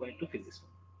to required to fill this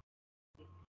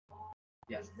one.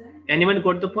 Yes. Anyone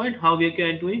got the point? How we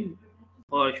can doing,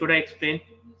 or should I explain?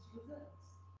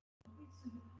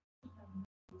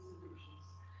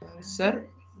 Sir,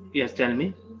 Yes, tell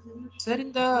me. sir,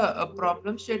 in the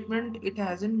problem statement, it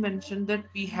hasn't mentioned that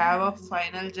we have a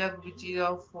final jug which is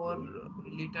of 4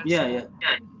 liters. Yeah, yeah.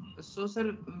 So,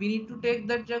 sir, we need to take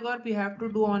that jug or we have to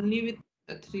do only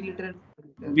with 3 liter and 4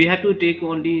 liter? We have to take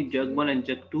only jug one and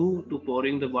jug two to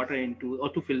pouring the water into or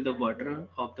to fill the water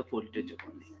of the 4 liter jug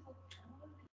only.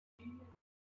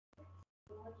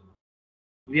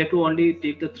 We have to only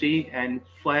take the 3 and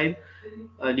 5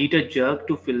 liter jug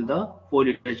to fill the 4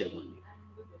 liter jug only.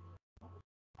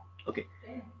 Okay.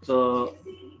 So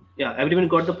yeah, everyone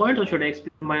got the point, or should I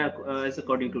explain my as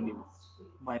according to me,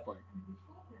 my point?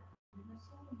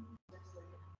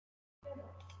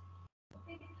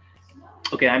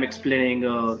 Okay, I'm explaining.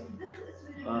 Uh,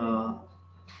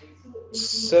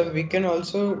 So we can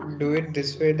also do it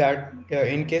this way that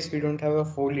in case we don't have a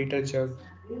 4 liter jug,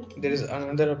 there is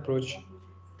another approach.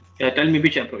 yeah, tell me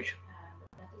which approach.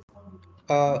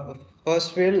 Uh,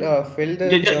 First we'll fill the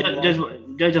Just, jug just, just,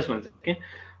 one. just one second. Okay.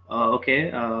 Okay.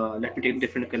 Let me take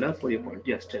different color for your point.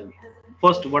 Just tell me.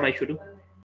 First, what I should do.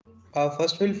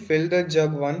 First we'll fill the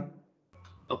jug one,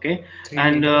 Okay, three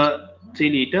and liters, 3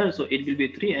 liter, so it will be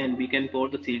three, and we can pour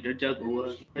the 3 liter jug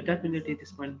over. Definitely,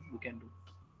 this one we can do.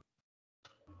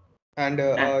 and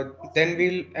And then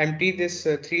we'll empty this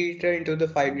 3 liter into the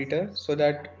 5 liter so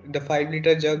that the 5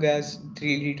 liter jug has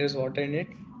 3 liters water in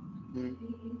it mm,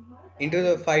 into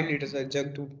the 5 liters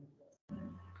jug two.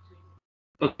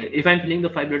 okay, if I'm filling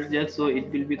the 5 liter jug, so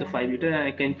it will be the 5 liter, and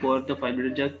I can pour the 5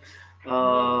 liter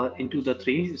jug into the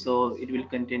three, so it will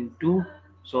contain two.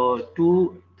 So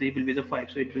two, three will be the five,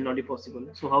 so it will not be possible.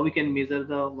 So how we can measure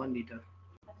the 1 liter?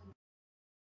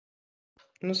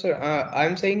 No, sir.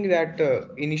 I'm saying that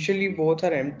initially both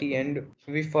are empty, and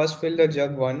we first fill the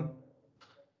jug one,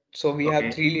 so we have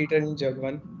Okay, 3 liter in jug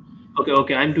one,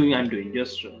 okay. I'm doing.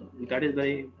 Just that is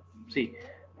very. See,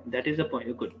 that is the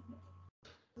point. Good.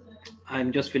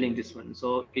 I'm just filling this one,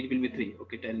 so it will be three.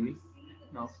 Okay, tell me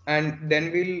now. and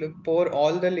then we'll pour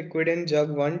all the liquid in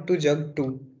jug one to jug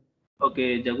two. Okay,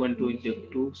 jug one to jug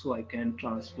two, so I can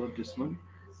transfer this one.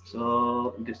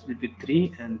 So this will be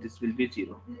three, and this will be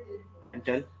zero. And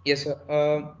tell Yes, sir.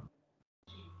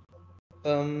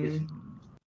 yes.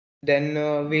 Then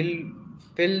we'll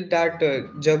fill that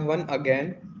jug one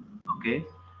again. Okay,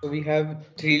 So we have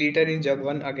 3 liter in jug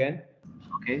one again,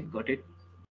 okay, got it.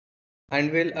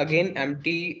 and we'll again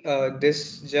empty this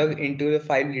jug into the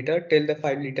 5 liter till the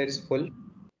 5 liter is full.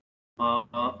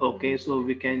 Okay, so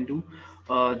we can do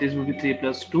this will be 3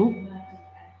 plus 2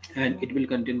 and it will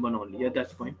contain 1 only. Yeah,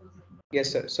 that's fine.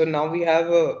 Yes, sir. So now we have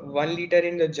 1 liter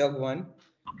in the jug 1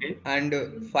 Okay, and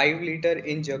 5 liter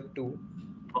in jug 2.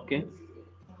 okay.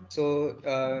 So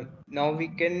now we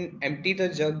can empty the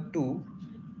jug 2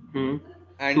 Hmm. To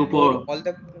and pour,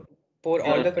 pour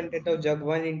all yeah, the content of jug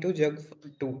 1 into jug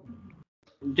 2.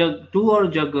 jug 2 or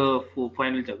jug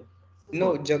final jug?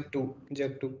 No, Four. jug 2,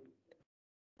 jug 2.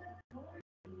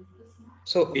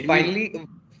 So It means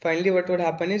finally what would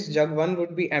happen is jug 1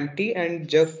 would be empty and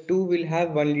jug 2 will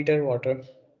have 1 liter water.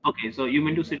 okay. So you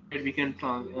mean to say that we can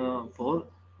pour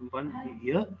one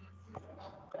here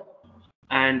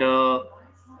and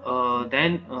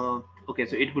then okay.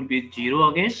 So it would be 0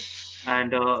 again,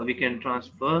 and we can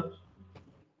transfer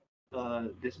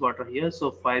this water here.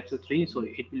 So 5 to 3, so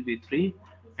it will be 3,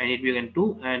 and it will be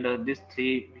 2, and this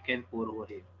 3 we can pour over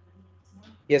here.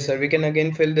 Yes, sir. We can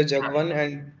again fill the jug Yeah. 1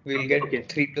 and we'll Okay.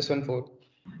 get 3 plus 1 4.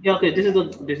 Yeah. Okay. This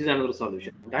is another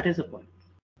solution. That is the point.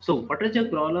 So water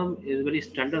jug problem is very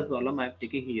standard problem I'm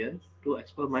taking here to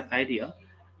explore my idea.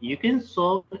 You can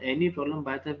solve any problem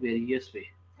by the various way,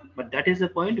 but that is the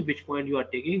point. Which point you are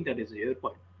taking, that is your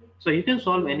point. So you can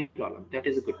solve any problem. That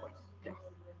is a good point.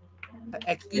 Yeah.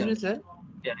 Excuse Yeah. me, sir.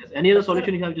 Yeah. Yes. Any other Sir,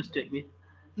 solution you have? Just take me.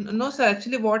 no, sir.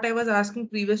 Actually, what I was asking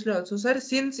previously also, sir,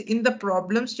 since in the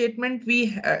problem statement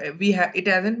it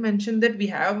hasn't mentioned that we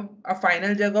have a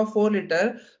final jug of 4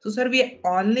 liter. So, sir, we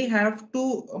only have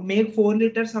to make 4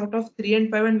 liters out of 3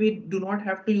 and 5, and we do not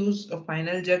have to use a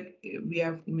final jug. We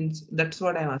have means that's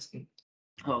what I'm asking.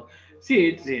 Oh, see,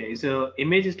 it's a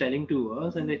image is telling to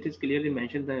us, and it is clearly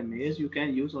mentioned the image. You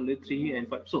can use only 3 and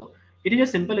 5. So it is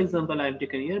a simple example I have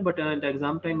taken here, but at the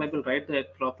exam time I will write the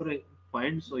proper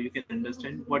point so you can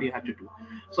understand what you have to do.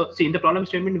 So see, in the problem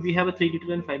statement we have a 3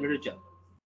 liter and 5 liter jug,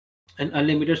 an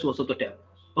unlimited source of the tap.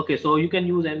 Okay, so you can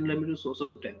use unlimited source of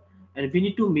tap, and we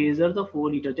need to measure the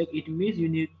 4 liter jug. It means you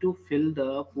need to fill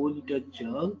the 4 liter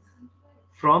jug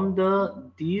from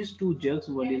these two jugs.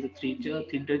 One is a 3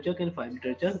 liter jug and 5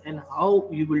 liter jug, and how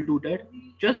you will do that,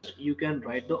 just you can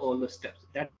write all the steps.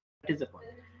 That is the point,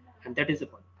 and that is the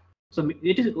point. So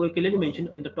it is clearly mentioned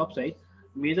on the top side.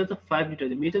 Measure the 5 liter.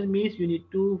 The measure means you need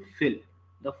to fill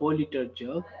the 4 liter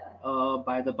jug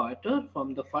by the butter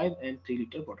from the 5 and 3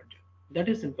 liter water jug. That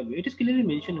is simple way. It is clearly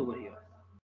mentioned over here.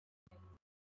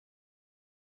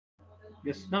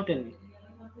 Yes, now tell me.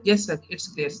 Yes, sir. It's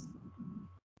clear.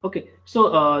 Okay,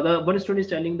 so the one student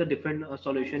is telling the different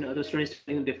solution, other student is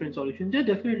telling a different solution. Then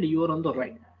definitely you are on the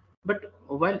right. But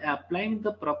while applying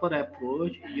the proper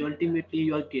approach, you ultimately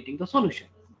you are getting the solution.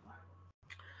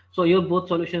 So your both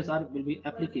solutions are will be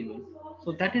applicable.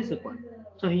 So that is the point.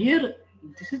 So here,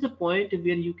 this is the point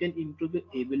where you can improve your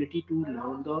ability to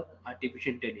learn the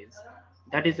artificial intelligence.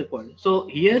 That is the point. So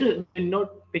here we are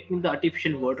not picking the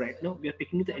artificial word right now, we are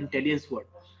picking the intelligence word.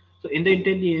 So in the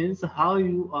intelligence, how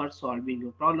you are solving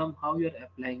your problem, how you are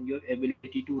applying your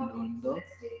ability to learn the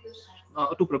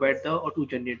to provide the or to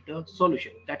generate the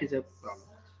solution. That is a problem.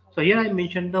 So here I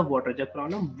mentioned the water jug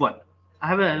problem one. I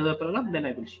have another problem, then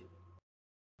I will show.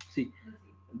 See,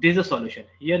 this is a solution.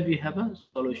 Here we have a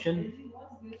solution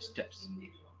steps.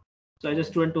 So as a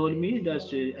student told me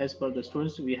that as per the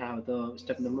students we have the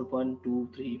step number one, two,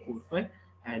 three, four, five,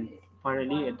 and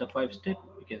finally at the 5 step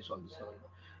we can solve the problem.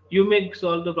 You may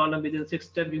solve the problem within 6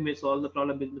 steps. You may solve the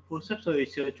problem within the 4 steps. So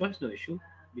it's your choice, no issue.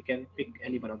 We can pick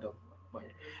any one of the point.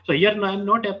 So here now I'm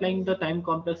not applying the time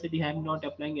complexity. I'm not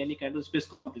applying any kind of space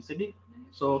complexity.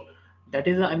 So that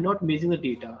is I'm not measuring the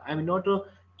data. I'm not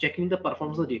checking the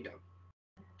performance of the data.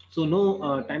 So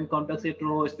no time complexity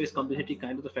or space complexity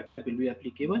kind of the factor will be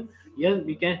applicable. Here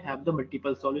we can have the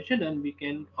multiple solution and we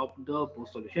can opt the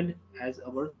both solution as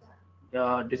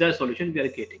our desired solution we are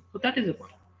getting. So that is the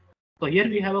point. So here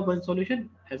we have a one solution.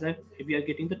 If we are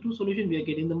getting the two solution, we are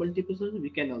getting the multiple solution.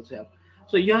 We can also have.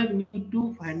 So here we need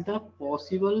to find the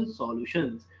possible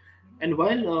solutions. And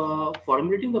while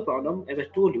formulating the problem, as I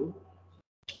told you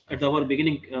at our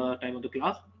beginning time of the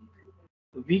class,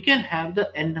 we can have the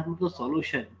n number of the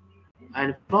solution,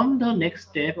 and from the next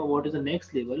step or what is the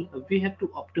next level, we have to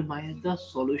optimize the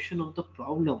solution of the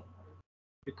problem,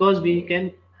 because we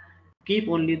can keep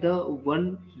only the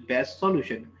one best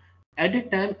solution. At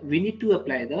that time we need to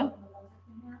apply the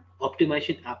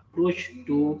optimization approach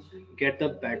to get the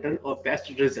better or best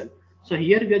result. So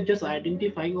here we are just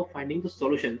identifying or finding the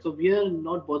solution, so we are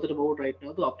not bothered about right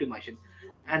now the optimization,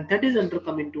 and that is under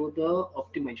coming to the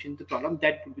optimization the problem.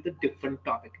 That will be the different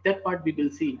topic. That part we will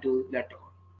see into later on.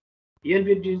 Here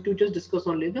we need to just discuss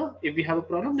only the if we have a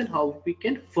problem, then how we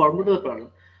can formulate the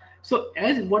problem. So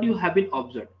as what you have been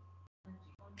observed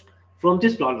from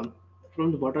this problem,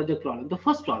 from the water jet problem. The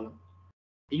first problem,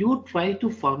 you try to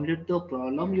formulate the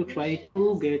problem, you try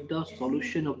to get the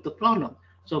solution of the problem.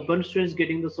 So one student is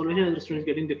getting the solution, other student is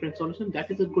getting different solution. That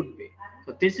is a good way.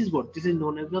 So this is what this is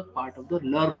known as the part of the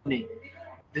learning.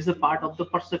 This is a part of the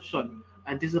perception,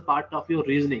 and this is a part of your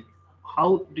reasoning.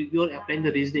 How do you are applying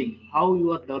the reasoning? How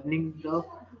you are learning the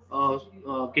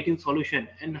getting solution,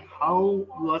 and how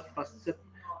you are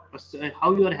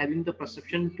how you are having the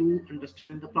perception to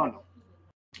understand the problem.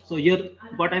 So here,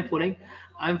 what I'm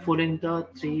following the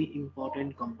three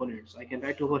important components. I can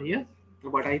write over here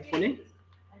what I following,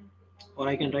 or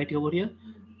I can write over here.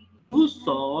 To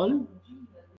solve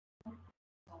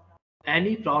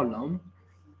any problem,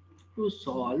 to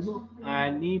solve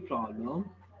any problem,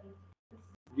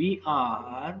 we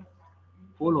are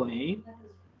following,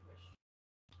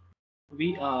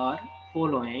 we are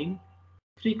following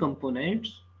three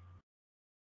components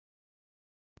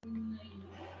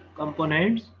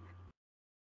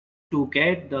to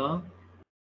get the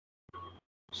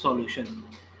solution.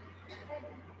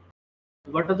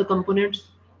 What are the components?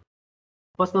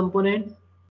 First component,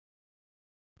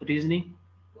 reasoning.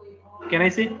 Can I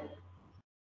say?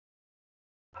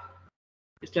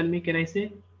 Just tell me, can I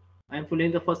say? I am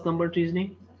following the first component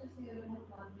reasoning.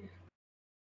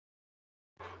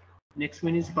 Next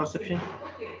one is perception.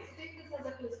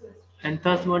 And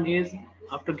third one is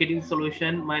after getting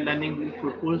solution, my learning will be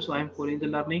fruitful. So I am following the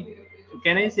learning. So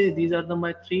can I say these are the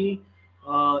my three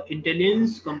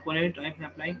intelligence component I am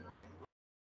applying?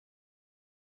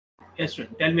 Yes, sir.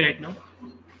 Tell me right now.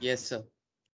 Yes, sir.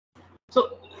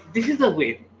 So this is the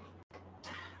way.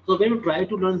 So when we try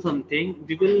to learn something,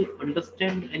 we will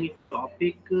understand any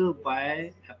topic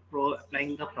by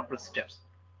applying the proper steps.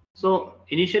 So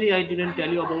initially, I didn't tell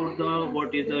you about the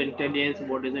what is the intelligence,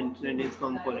 what is the intelligence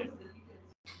component.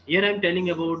 Here I'm telling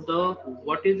about the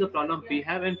what is the problem we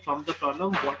have, and from the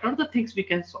problem, what are the things we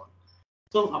can solve.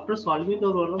 So after solving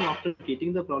the problem, after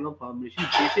getting the problem formulation,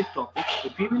 basic topic,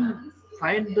 we will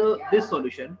find the this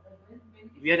solution.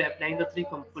 We are applying the three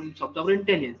components of our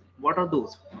intelligence. What are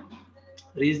those?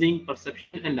 Reasoning,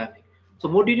 perception, and learning. So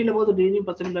more detail about the reasoning,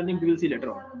 perception, learning we will see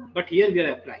later on. But here we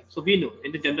are applying. So we know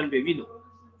in the general way we know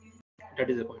that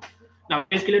is the point. Now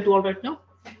is clear to all right now?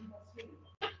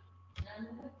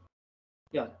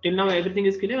 Yeah. Till now everything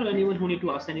is clear. Anyone who need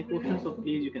to ask any questions, so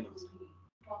please you can ask.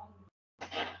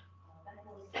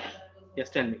 Yes,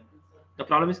 tell me. The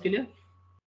problem is clear.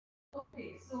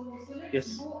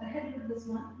 Yes.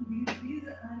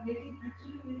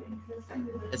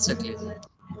 Yes, sir, clear.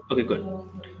 Okay, good.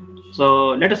 So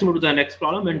let us move to the next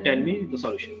problem and tell me the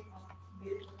solution.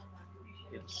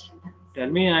 Yes. Tell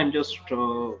me. I'm just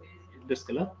this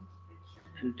color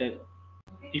and tell.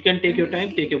 You can take your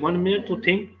time. Take a 1 minute to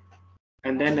think,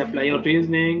 and then apply your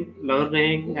reasoning,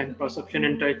 learning, and perception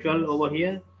intellectual over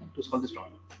here to solve this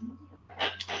problem.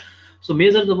 So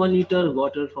measure the 1 liter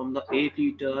water from the 8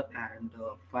 liter and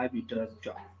 5 liter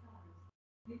jar.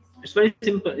 It's very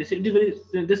simple.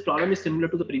 This problem is similar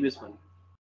to the previous one.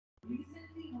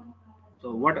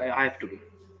 So what I have to do?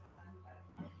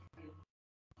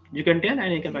 You can tell, and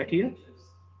I can write here.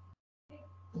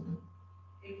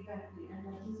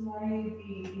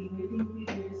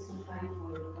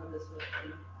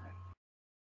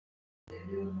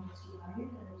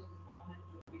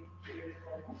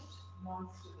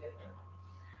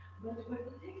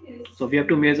 So we have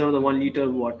to measure the 1 liter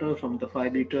water from the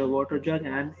 5 liter water jug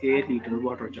and 8 liter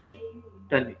water jug.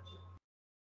 Tell me.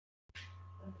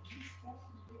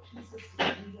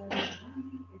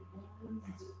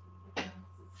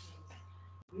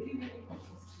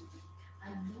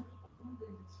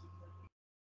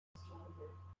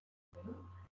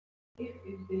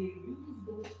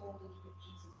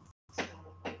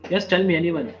 Yes, tell me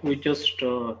anyone who is just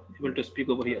able to speak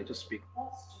over here. Just speak.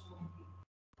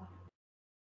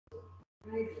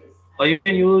 Or you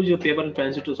can use your paper and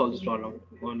pencil to solve this problem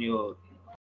on your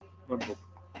notebook,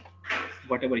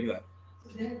 whatever you have.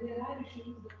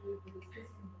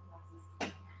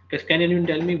 Because can anyone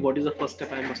tell me what is the first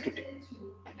step I must to take?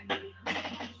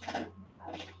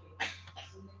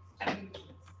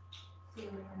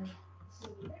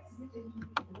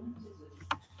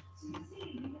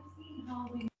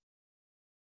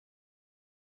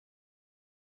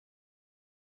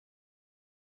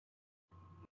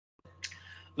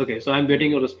 Okay, so I'm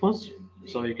getting your response.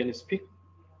 So you can speak.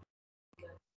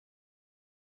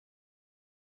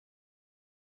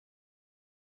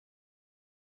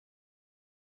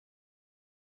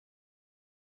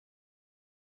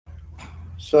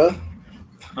 Sir,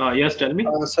 Yes, tell me.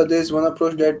 So there's one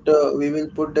approach that we will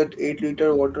put that 8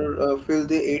 liter water, fill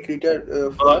the 8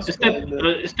 liter flask,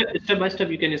 and Step by step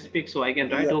you can speak so I can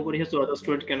write yeah, over here so other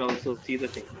student can also see the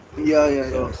thing. yeah.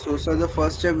 So So, sir, the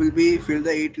first step will be fill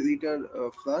the 8 liter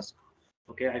flask,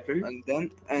 okay, I filled.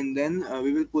 and then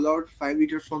we will pull out 5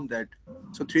 liters from that.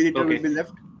 So 3 liter will Okay, be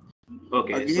left.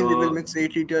 okay. Again, we will So mix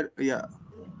 8 liter. Yeah.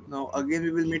 Now again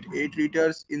we will mix 8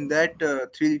 liters in that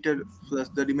 3 liter plus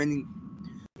the remaining.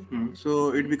 hmm,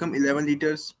 So it become 11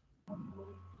 liters.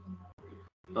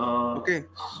 uh, Okay.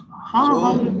 how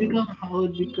So, it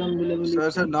become 11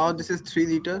 sir, liter? now this is 3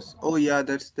 liters. Oh yeah,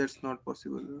 that's not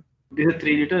possible. This is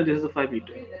 3 liter. This is a 5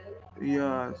 liter.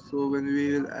 Yeah. So when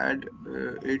we will add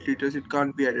 8 liters, it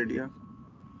can't be added. Yeah.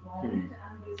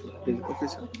 Okay,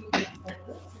 sir.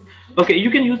 Okay, you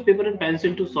can use paper and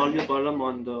pencil to solve your problem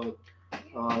on the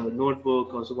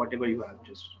notebook or so whatever you have.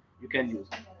 Just you can use.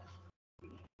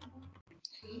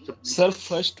 So Sir,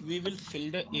 first we will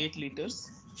fill the 8 liters.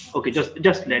 okay, just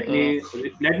Uh,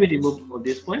 let me remove all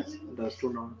these points. The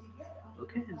two now.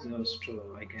 Okay, just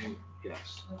I can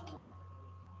yes.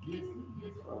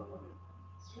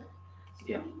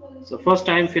 Yeah. So first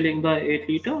time filling the 8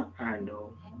 liter and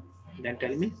then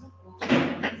tell me.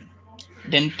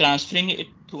 then transferring it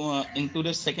to into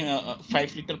the second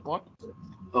 5 liter pot.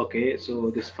 Okay,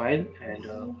 so this file and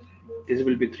this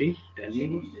will be three. Tell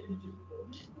me.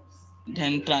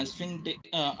 Then transferring the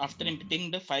after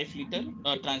emptying the 5 liter,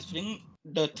 transferring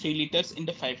the 3 liters in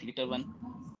the 5 liter one.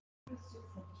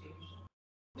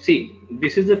 See,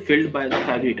 this is a filled by the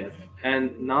 5 liter,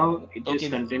 and now it is Okay,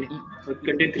 contain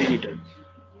 3 liter.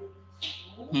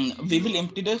 we will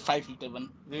empty the 5 liter one.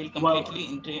 We will Wow. completely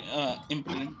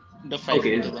empty the five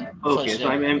Okay. liter one Okay. first So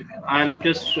jug. I'm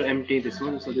just empty this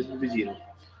one. So this will be zero.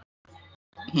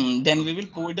 Then we will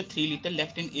pour the 3 liter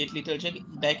left in 8 liter jug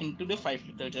back into the 5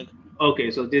 liter jug. Okay.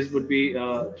 So this would be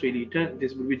 3 liter.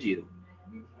 This would be zero.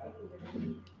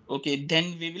 Okay,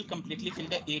 then we will completely fill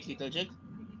the 8 liter jug.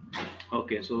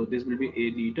 Okay. So this will be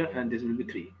 8 liter, and this will be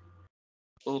three.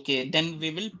 Okay, then we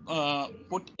will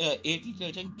put 8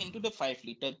 liter jug into the 5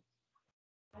 liter,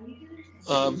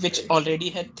 which already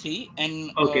had three,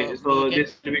 and Okay. will So get.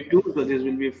 this will be two. So this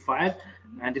will be five,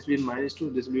 and this will be minus two.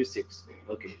 This will be six.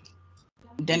 Okay.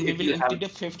 Then we If will you empty have the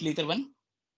 5th liter one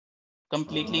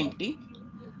completely empty.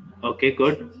 okay,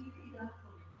 good.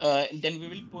 Then we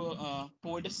will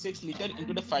pour the 6 liter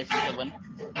into the 5 liter one.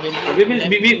 Will be We will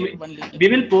we, left we, with we 1 liter. we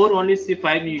will pour only say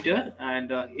 5 liter,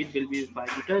 and it will be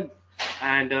 5 liter,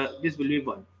 and this will be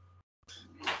one.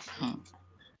 Hmm.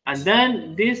 And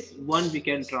then this one we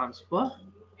can transfer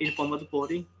in form of the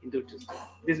pouring into this.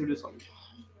 This will be solution.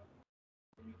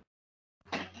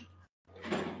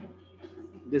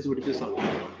 This would be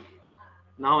solution.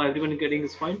 Now everyone is getting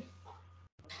this point.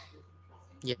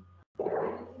 Yeah.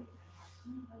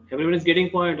 Everyone is getting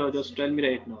point, or just tell me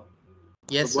right now. So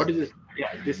Yes, what sir. is this?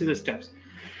 Yeah, this is the steps.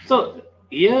 So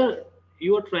here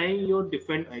you are trying your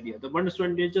different idea. The one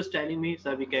student is just telling me,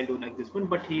 sir, we can do like this one,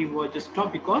 but he was just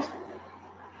stopped because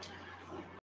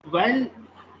while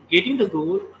getting the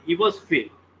goal, he was failed.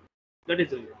 That is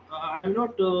the reason. I'm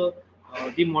not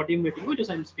demotivating you, just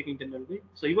I'm speaking generally.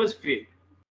 So he was failed.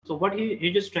 So what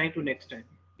he just trying to next time.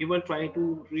 He will try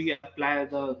to reapply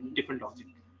the different logic.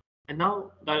 And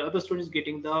now the other student is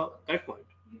getting the correct point.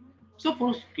 So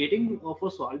for getting or for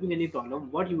solving any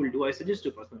problem, what you will do, I suggest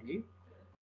you personally,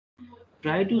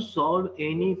 try to solve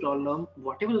any problem,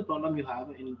 whatever the problem you have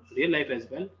in real life as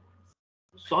well.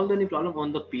 Solve any problem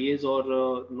on the PS or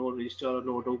no register or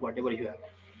notebook, whatever you have,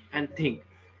 and think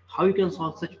how you can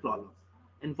solve such problem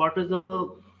and what is the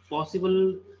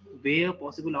possible way or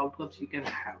possible outcomes you can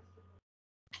have.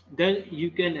 Then you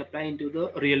can apply into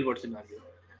the real world scenario.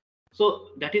 So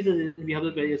that is the reason we have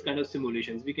the various kind of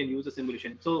simulations. We can use a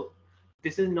simulation. So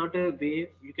this is not a way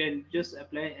you can just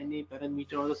apply any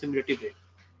parameter or the simulative way.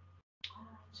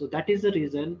 So that is the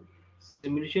reason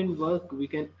simulation work we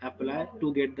can apply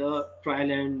to get the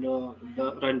trial and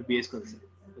the run based concept.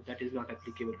 But that is not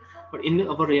applicable. But in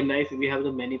our real life, we have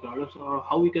the many problems. Or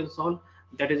how we can solve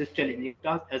that is a challenging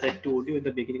task. As I told you in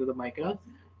the beginning of the my class,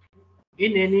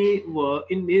 in any world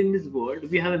in this world,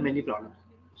 we have many problems.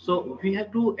 So we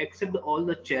have to accept all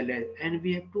the challenge and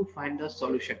we have to find the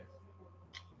solution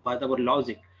by our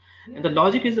logic. And the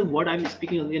logic is what I'm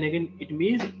speaking again. Again, it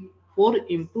means for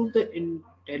improve the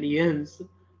intelligence,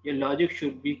 your logic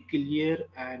should be clear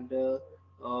and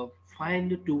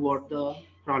find toward the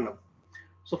problem.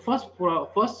 So first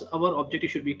our objective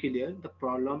should be clear. The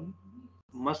problem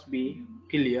must be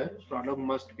clear. Problem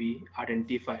must be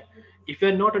identified. If you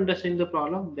are not understanding the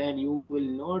problem, then you will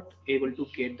not able to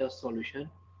get the solution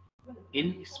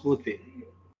in smooth way.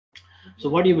 So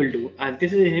what you will do, and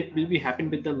this is will be happen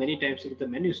with the many times with the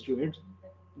many students,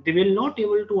 they will not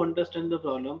able to understand the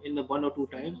problem in the one or two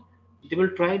times. They will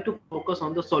try to focus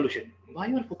on the solution. Why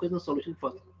you are focusing on the solution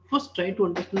first? First, try to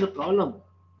understand the problem,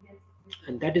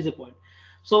 and that is the point.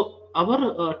 So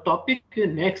our topic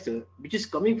next, which is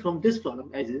coming from this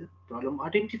problem, as is problem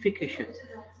identification.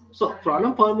 So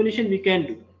problem formulation we can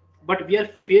do, but we are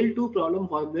failed to problem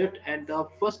formulate at the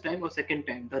first time or second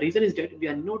time. The reason is that we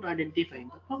are not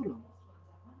identifying the problem.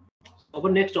 So our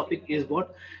next topic is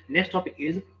what? Next topic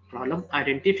is problem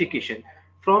identification.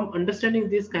 From understanding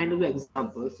these kind of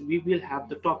examples, we will have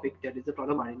the topic that is the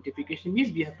problem identification.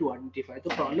 Means we have to identify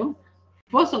the problem.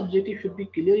 First objective should be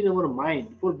clear in our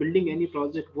mind for building any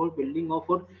project, for building or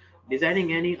for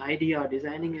designing any idea,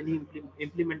 designing any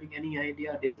implementing any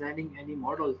idea, designing any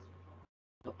models.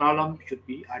 The problem should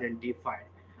be identified.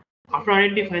 After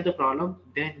identifying the problem,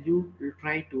 then you will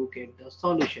try to get the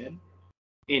solution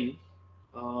in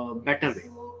a better way.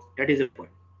 That is the point.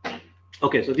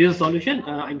 Okay, so this is a solution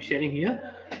I'm sharing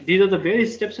here. These are the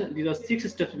various steps. These are 6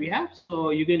 steps we have.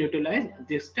 So you can utilize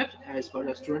these steps as per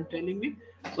the student telling me.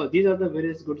 So these are the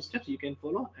various good steps you can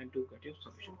follow and to get your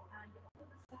solution.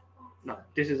 Now,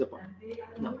 this is the point.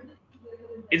 Now,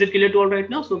 is it clear to all right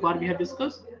now? So far we have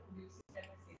discussed,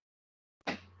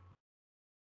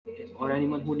 or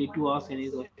anyone who need to ask any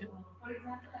question.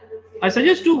 I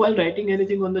suggest to while writing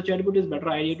anything on the chatbot is better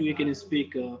idea to you can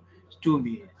speak to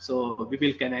me, so we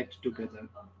will connect together.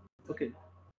 Okay.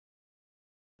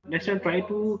 Next time try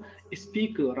to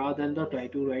speak rather than the try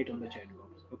to write on the chat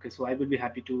box. Okay, so I will be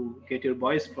happy to get your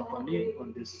voice properly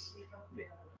on this way.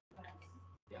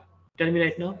 Yeah. Tell me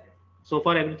right now. So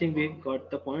far everything we got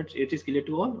the points. It is clear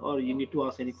to all, or you need to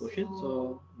ask any question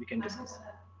so we can discuss.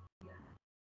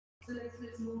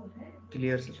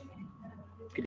 Clear, sir.